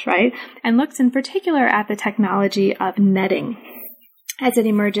camouflage, right? And looks in particular at the technology of netting as it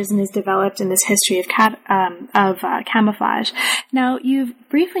emerges and is developed in this history of camouflage. Now, you've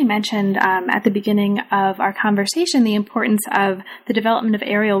briefly mentioned at the beginning of our conversation the importance of the development of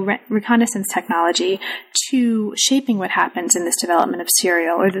aerial reconnaissance technology to shaping what happens in this development of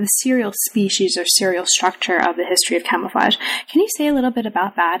serial, or the serial species or serial structure of the history of camouflage. Can you say a little bit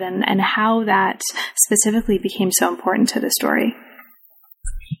about that and how that specifically became so important to the story?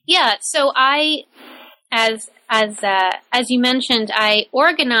 Yeah, so as you mentioned, I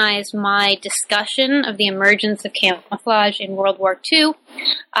organized my discussion of the emergence of camouflage in World War II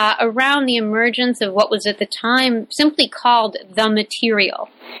around the emergence of what was at the time simply called the material,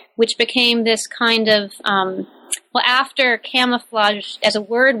 which became this kind of, after camouflage as a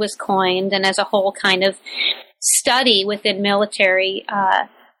word was coined and as a whole kind of study within military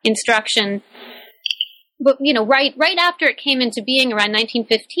instruction, but right after it came into being around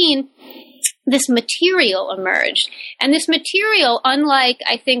 1915, this material emerged. And this material, unlike,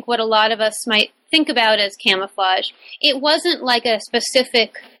 I think, what a lot of us might think about as camouflage, it wasn't like a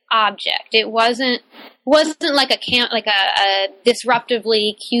specific object. It wasn't like a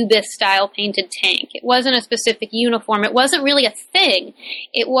disruptively cubist-style painted tank. It wasn't a specific uniform. It wasn't really a thing.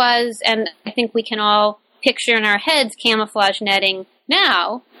 It was, and I think we can all picture in our heads camouflage netting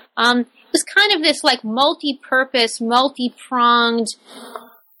now, it was kind of this like multi-purpose, multi-pronged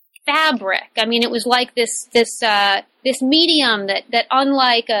fabric. I mean, it was like this medium that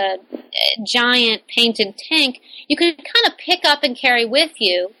unlike a giant painted tank, you could kind of pick up and carry with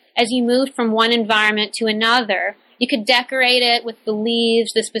you as you moved from one environment to another. You could decorate it with the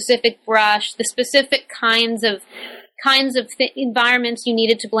leaves, the specific brush, the specific kinds of kinds of environments you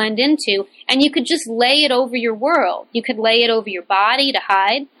needed to blend into, and you could just lay it over your world. You could lay it over your body to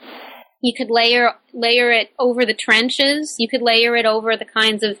hide. You could layer it over the trenches. You could layer it over the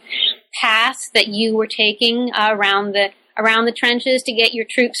kinds of paths that you were taking around the trenches to get your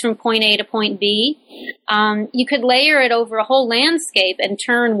troops from point A to point B. You could layer it over a whole landscape and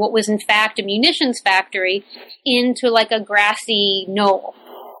turn what was in fact a munitions factory into like a grassy knoll.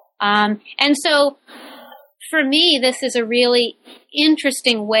 And so for me, this is a really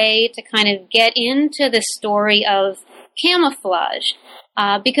interesting way to kind of get into the story of camouflage.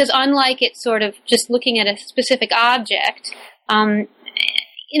 Because unlike it sort of just looking at a specific object, I'm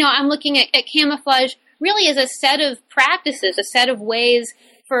looking at camouflage really as a set of practices, a set of ways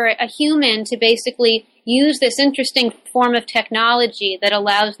for a human to basically use this interesting form of technology that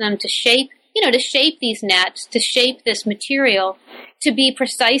allows them to shape these nets, to shape this material to be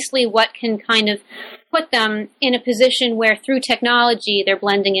precisely what can kind of put them in a position where through technology they're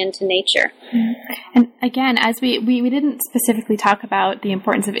blending into nature. And again, as we didn't specifically talk about the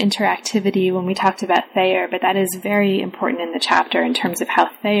importance of interactivity when we talked about Thayer, but that is very important in the chapter in terms of how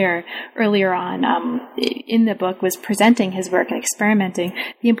Thayer earlier on in the book was presenting his work and experimenting.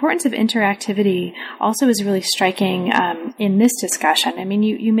 The importance of interactivity also is really striking in this discussion. I mean,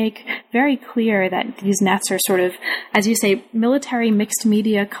 you make very clear that these nets are sort of, as you say, military mixed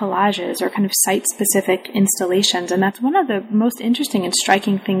media collages or kind of site-specific installations. And that's one of the most interesting and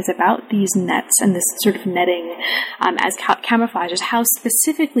striking things about these nets and this sort of netting as camouflage is how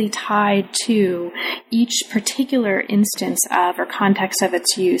specifically tied to each particular instance of or context of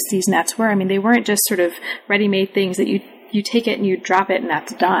its use these nets were. I mean, they weren't just sort of ready-made things that you take it and you drop it and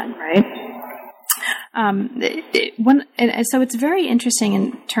that's done, right? So it's very interesting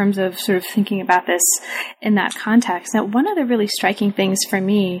in terms of sort of thinking about this in that context. Now, one of the really striking things for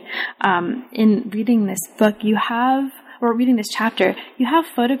me in reading this book, reading this chapter, you have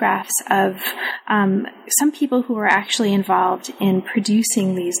photographs of some people who were actually involved in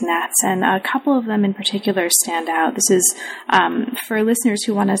producing these nets, and a couple of them in particular stand out. This is, for listeners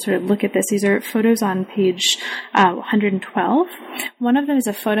who want to sort of look at this, these are photos on page 112. One of them is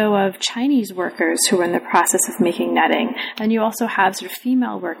a photo of Chinese workers who were in the process of making netting, and you also have sort of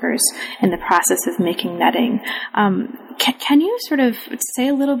female workers in the process of making netting. Can you sort of say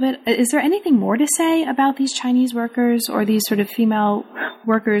a little bit, is there anything more to say about these Chinese workers or these sort of female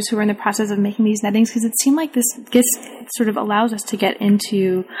workers who are in the process of making these nettings? Because it seemed like this sort of allows us to get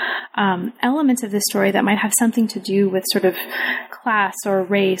into elements of this story that might have something to do with sort of class or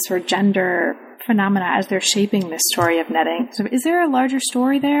race or gender phenomena as they're shaping this story of netting. So is there a larger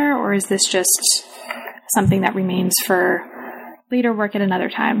story there, or is this just something that remains for later work at another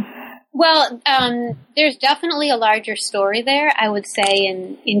time? Well, there's definitely a larger story there, I would say,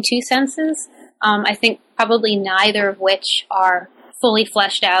 in two senses. I think probably neither of which are fully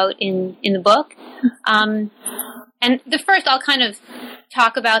fleshed out in the book. And the first, I'll kind of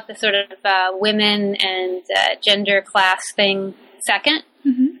talk about the sort of women and gender class thing second.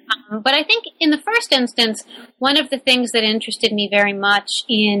 Mm-hmm. But I think in the first instance, one of the things that interested me very much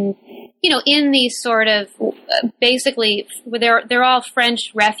in these sort of basically, they're all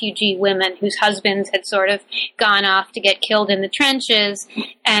French refugee women whose husbands had sort of gone off to get killed in the trenches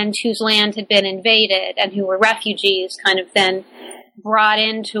and whose land had been invaded and who were refugees kind of then brought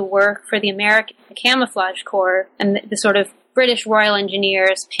in to work for the American Camouflage Corps and the sort of British Royal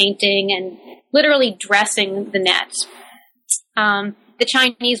Engineers painting and literally dressing the nets. The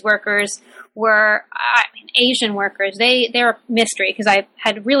Chinese workers were Asian workers. They're a mystery because I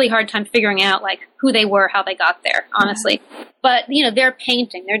had a really hard time figuring out like who they were, how they got there, honestly. But they're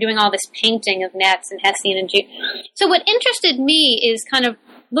painting. They're doing all this painting of nets and Hessian and Jew. So what interested me is kind of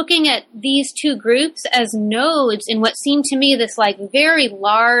looking at these two groups as nodes in what seemed to me this like very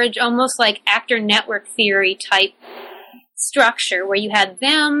large, almost like actor network theory type structure where you had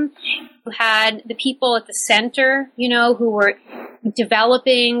them, you had the people at the center, who were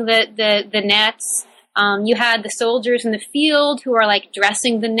developing the nets. You had the soldiers in the field who are like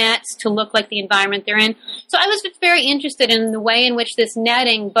dressing the nets to look like the environment they're in. So I was just very interested in the way in which this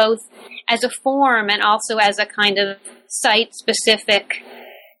netting, both as a form and also as a kind of site-specific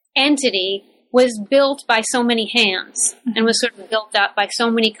entity, was built by so many hands and was sort of built up by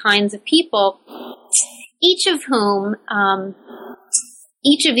so many kinds of people, each of whom,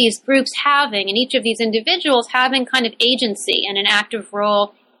 each of these groups having, and each of these individuals having kind of agency and an active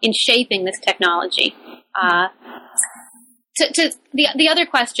role in shaping this technology. To the other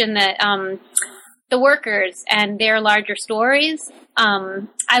question that the workers and their larger stories,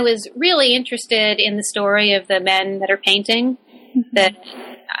 I was really interested in the story of the men that are painting. That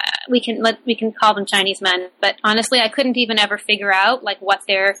we can call them Chinese men, but honestly, I couldn't even ever figure out like what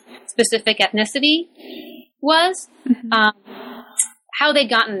their specific ethnicity was, how they'd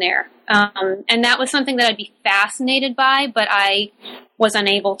gotten there. And that was something that I'd be fascinated by, but I was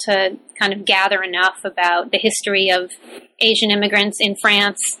unable to kind of gather enough about the history of Asian immigrants in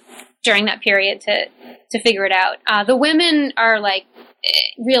France during that period to figure it out. The women are like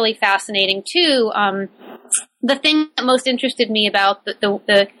really fascinating too. The thing that most interested me about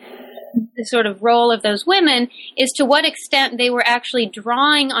the sort of role of those women is to what extent they were actually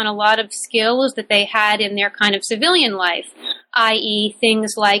drawing on a lot of skills that they had in their kind of civilian life, i.e.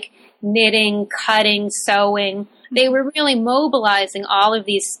 things like knitting, cutting, sewing. They were really mobilizing all of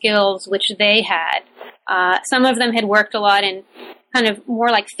these skills which they had. Some of them had worked a lot in kind of more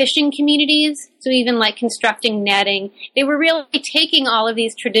like fishing communities, so even like constructing netting. They were really taking all of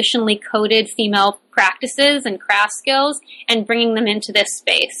these traditionally coded female practices and craft skills and bringing them into this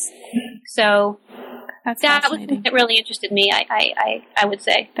space. So that was something that really interested me, I would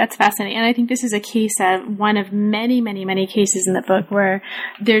say. That's fascinating. And I think this is a case of one of many, many, many cases in the book where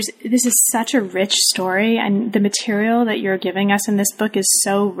this is such a rich story, and the material that you're giving us in this book is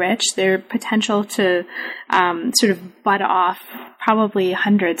so rich. There's potential to sort of butt off probably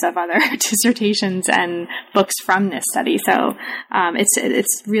hundreds of other dissertations and books from this study. So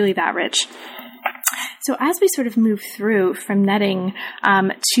it's really that rich. So as we sort of move through from netting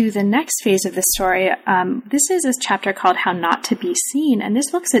to the next phase of the story, this is a chapter called How Not to Be Seen, and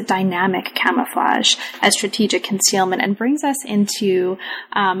this looks at dynamic camouflage as strategic concealment and brings us into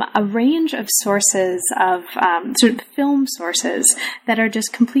a range of sources of sort of film sources that are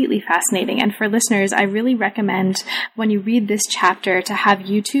just completely fascinating. And for listeners, I really recommend when you read this chapter to have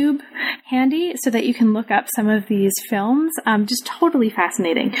YouTube handy so that you can look up some of these films. Just totally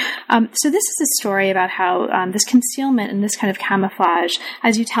fascinating. So this is a story about how this concealment and this kind of camouflage,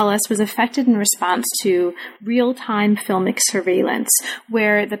 as you tell us, was affected in response to real-time filmic surveillance,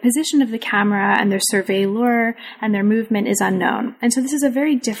 where the position of the camera and their surveillor and their movement is unknown. And so this is a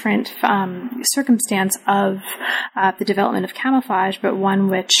very different circumstance of the development of camouflage, but one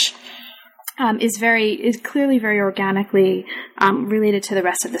which is clearly very organically related to the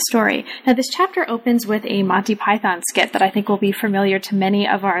rest of the story. Now, this chapter opens with a Monty Python skit that I think will be familiar to many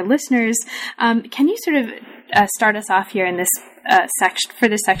of our listeners. Can you sort of start us off here in this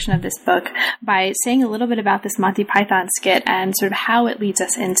section of this book by saying a little bit about this Monty Python skit and sort of how it leads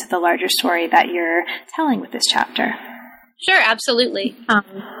us into the larger story that you're telling with this chapter? Sure, absolutely.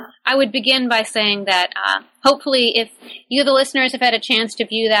 I would begin by saying that hopefully if you, the listeners, have had a chance to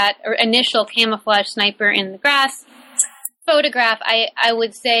view that initial camouflage sniper in the grass photograph, I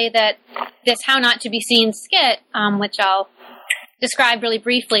would say that this How Not to Be Seen skit, which I'll describe really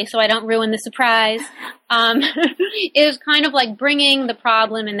briefly so I don't ruin the surprise, is kind of like bringing the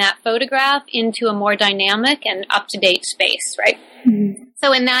problem in that photograph into a more dynamic and up-to-date space, right? Mm-hmm.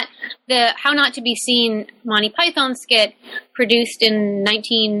 So in that, the How Not to Be Seen Monty Python skit, produced in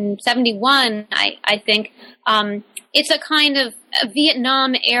 1971, I think, it's a kind of a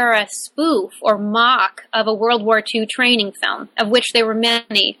Vietnam-era spoof or mock of a World War II training film, of which there were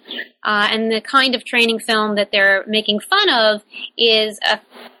many. And the kind of training film that they're making fun of is a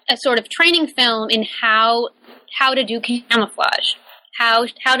sort of training film in how to do camouflage. How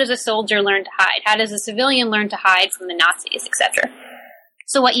does a soldier learn to hide? How does a civilian learn to hide from the Nazis, etc.?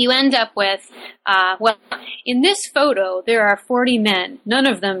 So what you end up with, in this photo, there are 40 men. None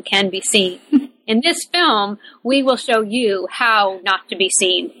of them can be seen. In this film, we will show you how not to be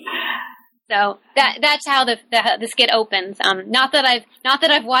seen. So that's how the skit opens. Not that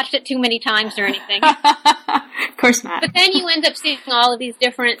I've watched it too many times or anything. Of course not. But then you end up seeing all of these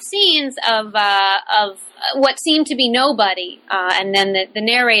different scenes of what seemed to be nobody, and then the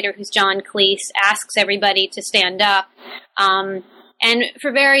narrator, who's John Cleese, asks everybody to stand up. And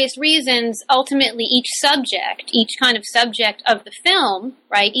for various reasons, ultimately each kind of subject of the film,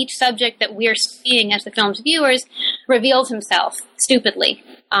 right, each subject that we're seeing as the film's viewers reveals himself stupidly.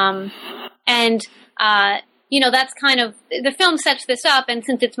 That's kind of, the film sets this up, and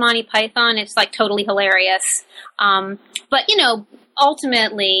since it's Monty Python, it's like totally hilarious. But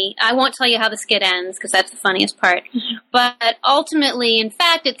ultimately, I won't tell you how the skit ends because that's the funniest part. But ultimately, in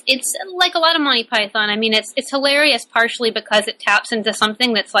fact, it's like a lot of Monty Python. I mean, it's hilarious partially because it taps into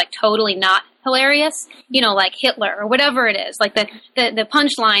something that's like totally not hilarious, like Hitler or whatever it is. Like the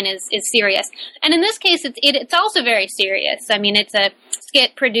punchline is serious, and in this case, it's also very serious. I mean, it's a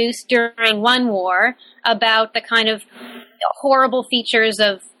skit produced during one war about the kind of horrible features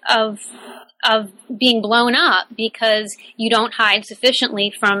of being blown up because you don't hide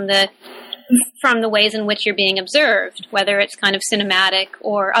sufficiently from the from the ways in which you're being observed, whether it's kind of cinematic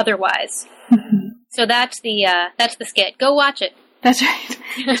or otherwise. So that's the skit. Go watch it. That's right.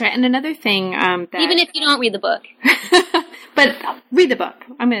 That's right. And another thing that even if you don't read the book. But read the book.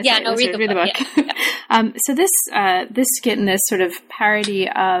 I'm going to say read the book. Yeah. So this skit and this sort of parody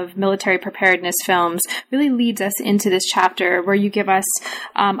of military preparedness films really leads us into this chapter where you give us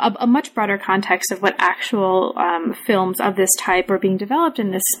a much broader context of what actual films of this type are being developed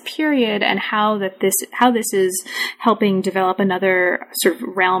in this period, and how this is helping develop another sort of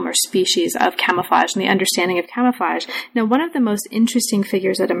realm or species of camouflage and the understanding of camouflage. Now, one of the most interesting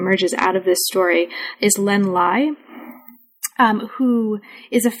figures that emerges out of this story is Len Lai, who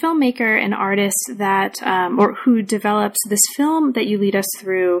is a filmmaker and artist that, or who develops this film that you lead us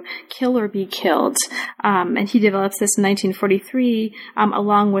through, Kill or Be Killed. And he develops this in 1943,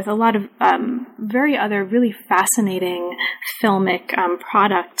 along with a lot of very other really fascinating filmic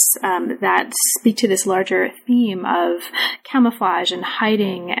products that speak to this larger theme of camouflage and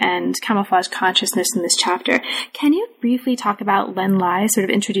hiding and camouflage consciousness in this chapter. Can you briefly talk about Len Lai, sort of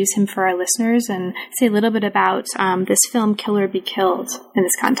introduce him for our listeners, and say a little bit about this film, Kill or Be Killed, in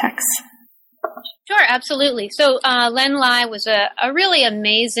this context? Sure, absolutely. So Len Lai was a really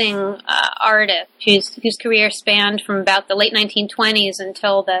amazing artist whose career spanned from about the late 1920s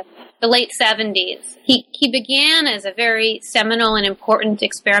until the late 70s. He began as a very seminal and important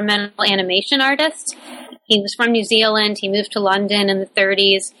experimental animation artist. He was from New Zealand. He moved to London in the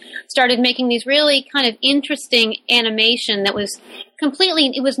 30s, started making these really kind of interesting animation that was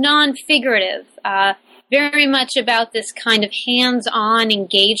it was non-figurative, very much about this kind of hands-on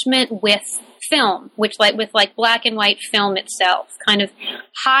engagement with film, with black and white film itself, kind of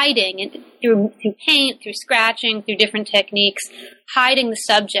hiding through paint, through scratching, through different techniques, hiding the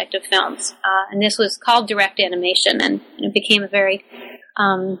subject of films. And this was called direct animation, and it became a very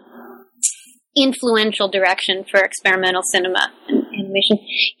influential direction for experimental cinema and animation.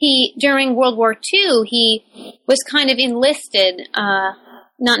 During World War II, he was kind of enlisted,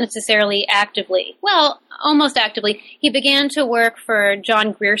 not necessarily actively. Well, almost actively. He began to work for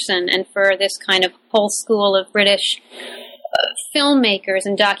John Grierson and for this kind of whole school of British filmmakers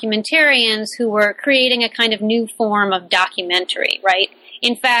and documentarians who were creating a kind of new form of documentary, right?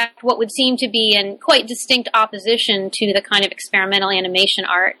 In fact, what would seem to be in quite distinct opposition to the kind of experimental animation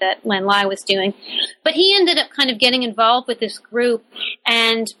art that Len Lai was doing. But he ended up kind of getting involved with this group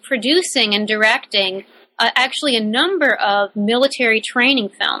and producing and directing actually a number of military training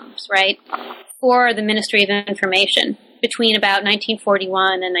films, right, for the Ministry of Information between about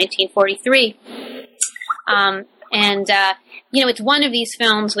 1941 and 1943. It's one of these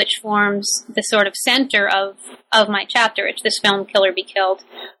films which forms the sort of center of my chapter. It's this film, Kill or Be Killed.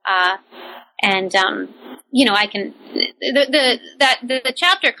 The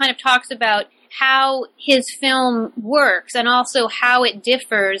chapter kind of talks about how his film works and also how it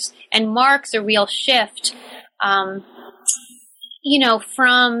differs and marks a real shift,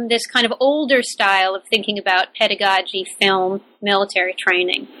 from this kind of older style of thinking about pedagogy, film, military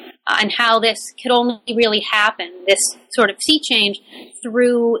training, and how this could only really happen, this sort of sea change,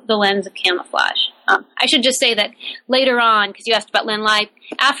 through the lens of camouflage. I should just say that later on, because you asked about Len Lai,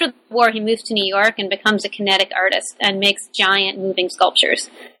 after the war he moves to New York and becomes a kinetic artist and makes giant moving sculptures.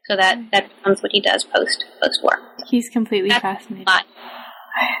 So that becomes what he does post-war. He's completely fascinating.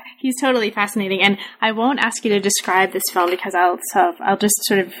 He's totally fascinating, and I won't ask you to describe this film because I'll just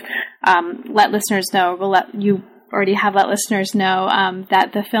sort of let listeners know. We'll let you already have let listeners know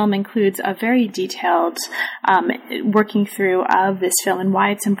that the film includes a very detailed working through of this film and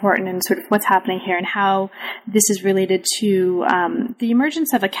why it's important and sort of what's happening here and how this is related to the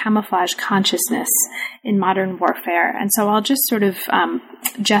emergence of a camouflage consciousness in modern warfare. And so I'll just sort of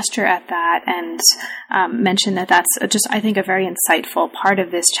gesture at that and mention that that's just, I think, a very insightful part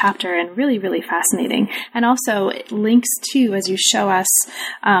of this chapter and really, really fascinating. And also it links to, as you show us,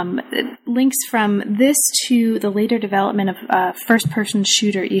 links from this to the later development of first-person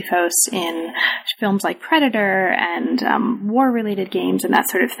shooter ethos in films like Predator and war-related games and that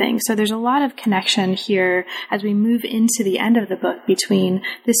sort of thing. So there's a lot of connection here as we move into the end of the book between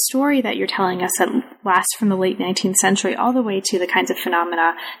this story that you're telling us that lasts from the late 19th century all the way to the kinds of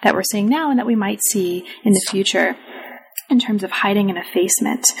phenomena that we're seeing now and that we might see in the future in terms of hiding and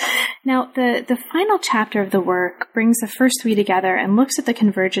effacement. Now, the final chapter of the work brings the first three together and looks at the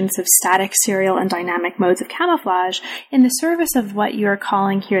convergence of static, serial, and dynamic modes of camouflage in the service of what you're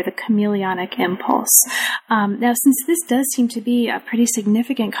calling here the chameleonic impulse. Now, since this does seem to be a pretty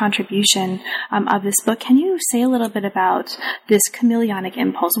significant contribution of this book, can you say a little bit about this chameleonic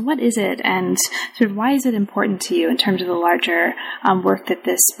impulse? What is it, and sort of why is it important to you in terms of the larger work that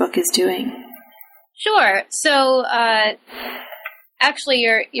this book is doing? Sure. So, actually,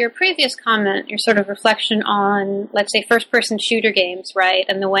 your previous comment, your sort of reflection on, let's say, first-person shooter games, right,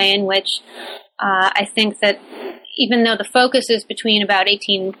 and the way in which I think that even though the focus is between about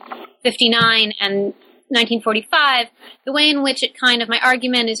 1859 and 1945, the way in which it kind of, my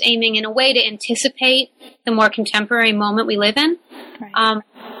argument is aiming in a way to anticipate the more contemporary moment we live in. Right.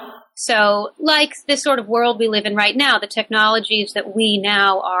 So, like this sort of world we live in right now, the technologies that we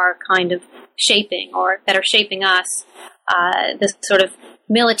now are kind of shaping, or that are shaping us, this sort of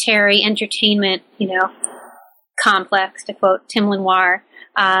military entertainment, complex, to quote Tim Lenoir,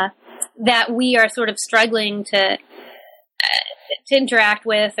 that we are sort of struggling to interact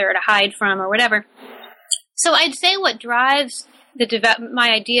with or to hide from or whatever. So I'd say what drives my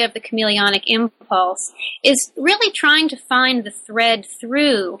idea of the chameleonic impulse is really trying to find the thread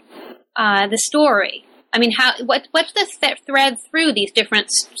through the story. I mean, what's the thread through these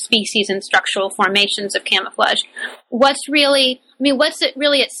different species and structural formations of camouflage? What's it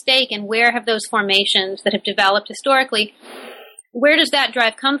really at stake, and where have those formations that have developed historically, where does that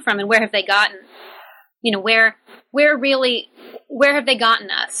drive come from, and where have they gotten? Where have they gotten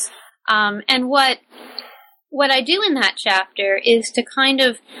us? And what I do in that chapter is to kind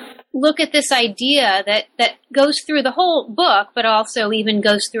of look at this idea that goes through the whole book, but also even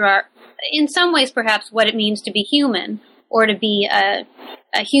goes through in some ways, perhaps, what it means to be human, or to be a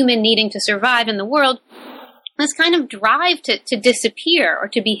human needing to survive in the world. This kind of drive to disappear or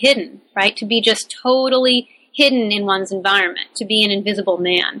to be hidden, right? To be just totally hidden in one's environment, to be an invisible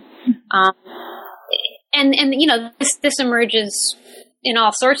man. And this emerges in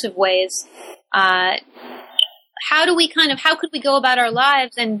all sorts of ways. How could we go about our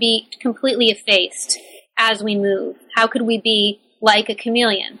lives and be completely effaced as we move? How could we be like a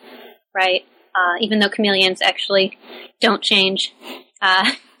chameleon, right? Even though chameleons actually don't change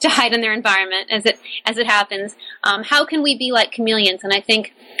to hide in their environment as it happens. How can we be like chameleons? And I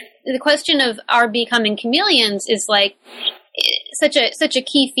think the question of our becoming chameleons is like such a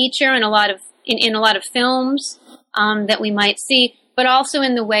key feature in a lot of films that we might see, but also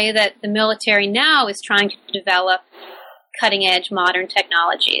in the way that the military now is trying to develop cutting-edge modern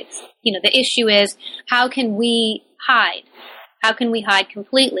technologies. The issue is, how can we hide? How can we hide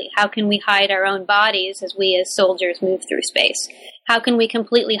completely? How can we hide our own bodies as we as soldiers move through space? How can we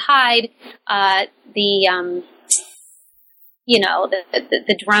completely hide the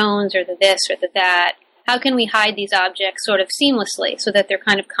drones or the this or the that? How can we hide these objects sort of seamlessly so that they're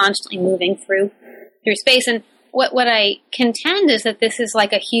kind of constantly moving through space? And what I contend is that this is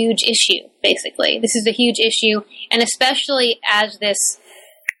like a huge issue, basically. This is a huge issue, and especially as this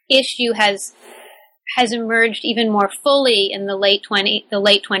issue has emerged even more fully in the late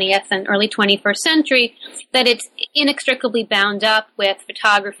 20th and early 21st century, that it's inextricably bound up with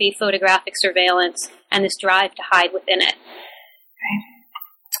photography, photographic surveillance, and this drive to hide within it. Right.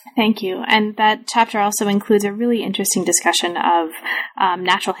 Thank you. And that chapter also includes a really interesting discussion of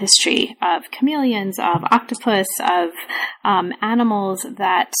natural history, of chameleons, of octopus, of animals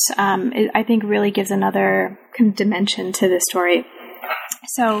that I think really gives another dimension to this story.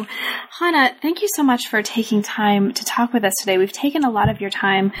 So, Hannah, thank you so much for taking time to talk with us today. We've taken a lot of your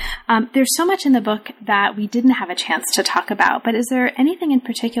time. There's so much in the book that we didn't have a chance to talk about, but is there anything in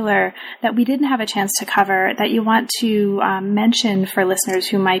particular that we didn't have a chance to cover that you want to mention for listeners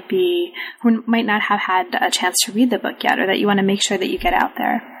who might not have had a chance to read the book yet, or that you want to make sure that you get out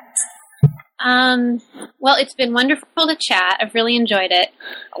there? Well, it's been wonderful to chat. I've really enjoyed it.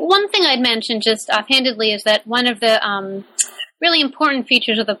 One thing I'd mention just offhandedly is that one of the really important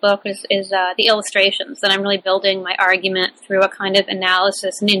features of the book is the illustrations, that I'm really building my argument through a kind of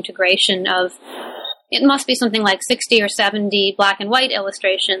analysis and integration of, it must be something like 60 or 70 black and white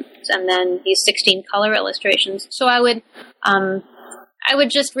illustrations, and then these 16 color illustrations. So I would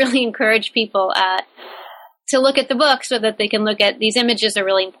just really encourage people to look at the book so that they can look at these images are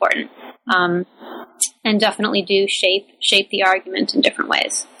really important, and definitely do shape the argument in different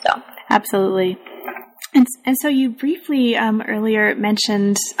ways. So absolutely. And so you briefly earlier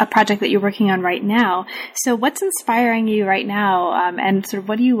mentioned a project that you're working on right now. So what's inspiring you right now, and sort of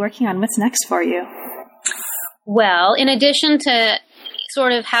what are you working on? What's next for you? Well, in addition to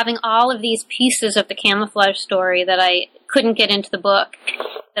sort of having all of these pieces of the camouflage story that I couldn't get into the book,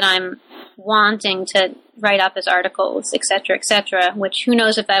 that I'm wanting to write up as articles, et cetera, which who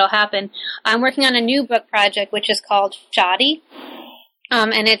knows if that'll happen, I'm working on a new book project which is called Shoddy.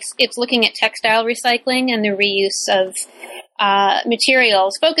 And it's looking at textile recycling and the reuse of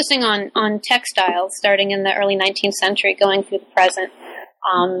materials, focusing on textiles starting in the early 19th century, going through the present.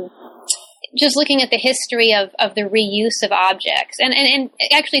 just looking at the history of the reuse of objects, and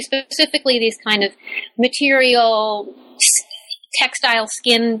actually specifically these kind of material, textile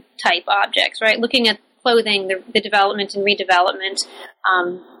skin type objects, right? Looking at clothing, the development and redevelopment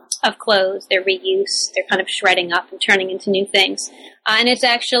of clothes, their reuse, their kind of shredding up and turning into new things. And it's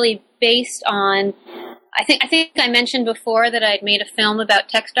actually based on, I think I mentioned before that I'd made a film about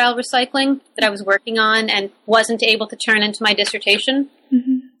textile recycling that I was working on and wasn't able to turn into my dissertation.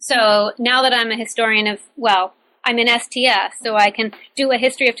 Mm-hmm. So now that I'm a historian I'm in STS, so I can do a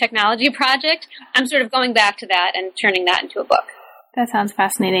history of technology project, I'm sort of going back to that and turning that into a book. That sounds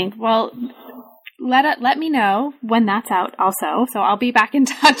fascinating. Well, let me know when that's out also. So I'll be back in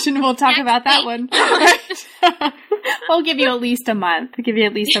touch and we'll talk about that one. We'll give you at least a month.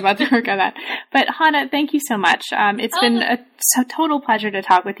 To work on that. But Hannah, thank you so much. It's been a total pleasure to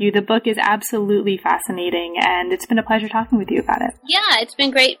talk with you. The book is absolutely fascinating, and it's been a pleasure talking with you about it. Yeah, it's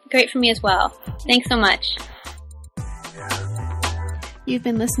been great for me as well. Thanks so much. You've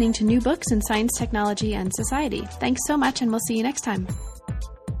been listening to New Books in Science, Technology, and Society. Thanks so much, and we'll see you next time.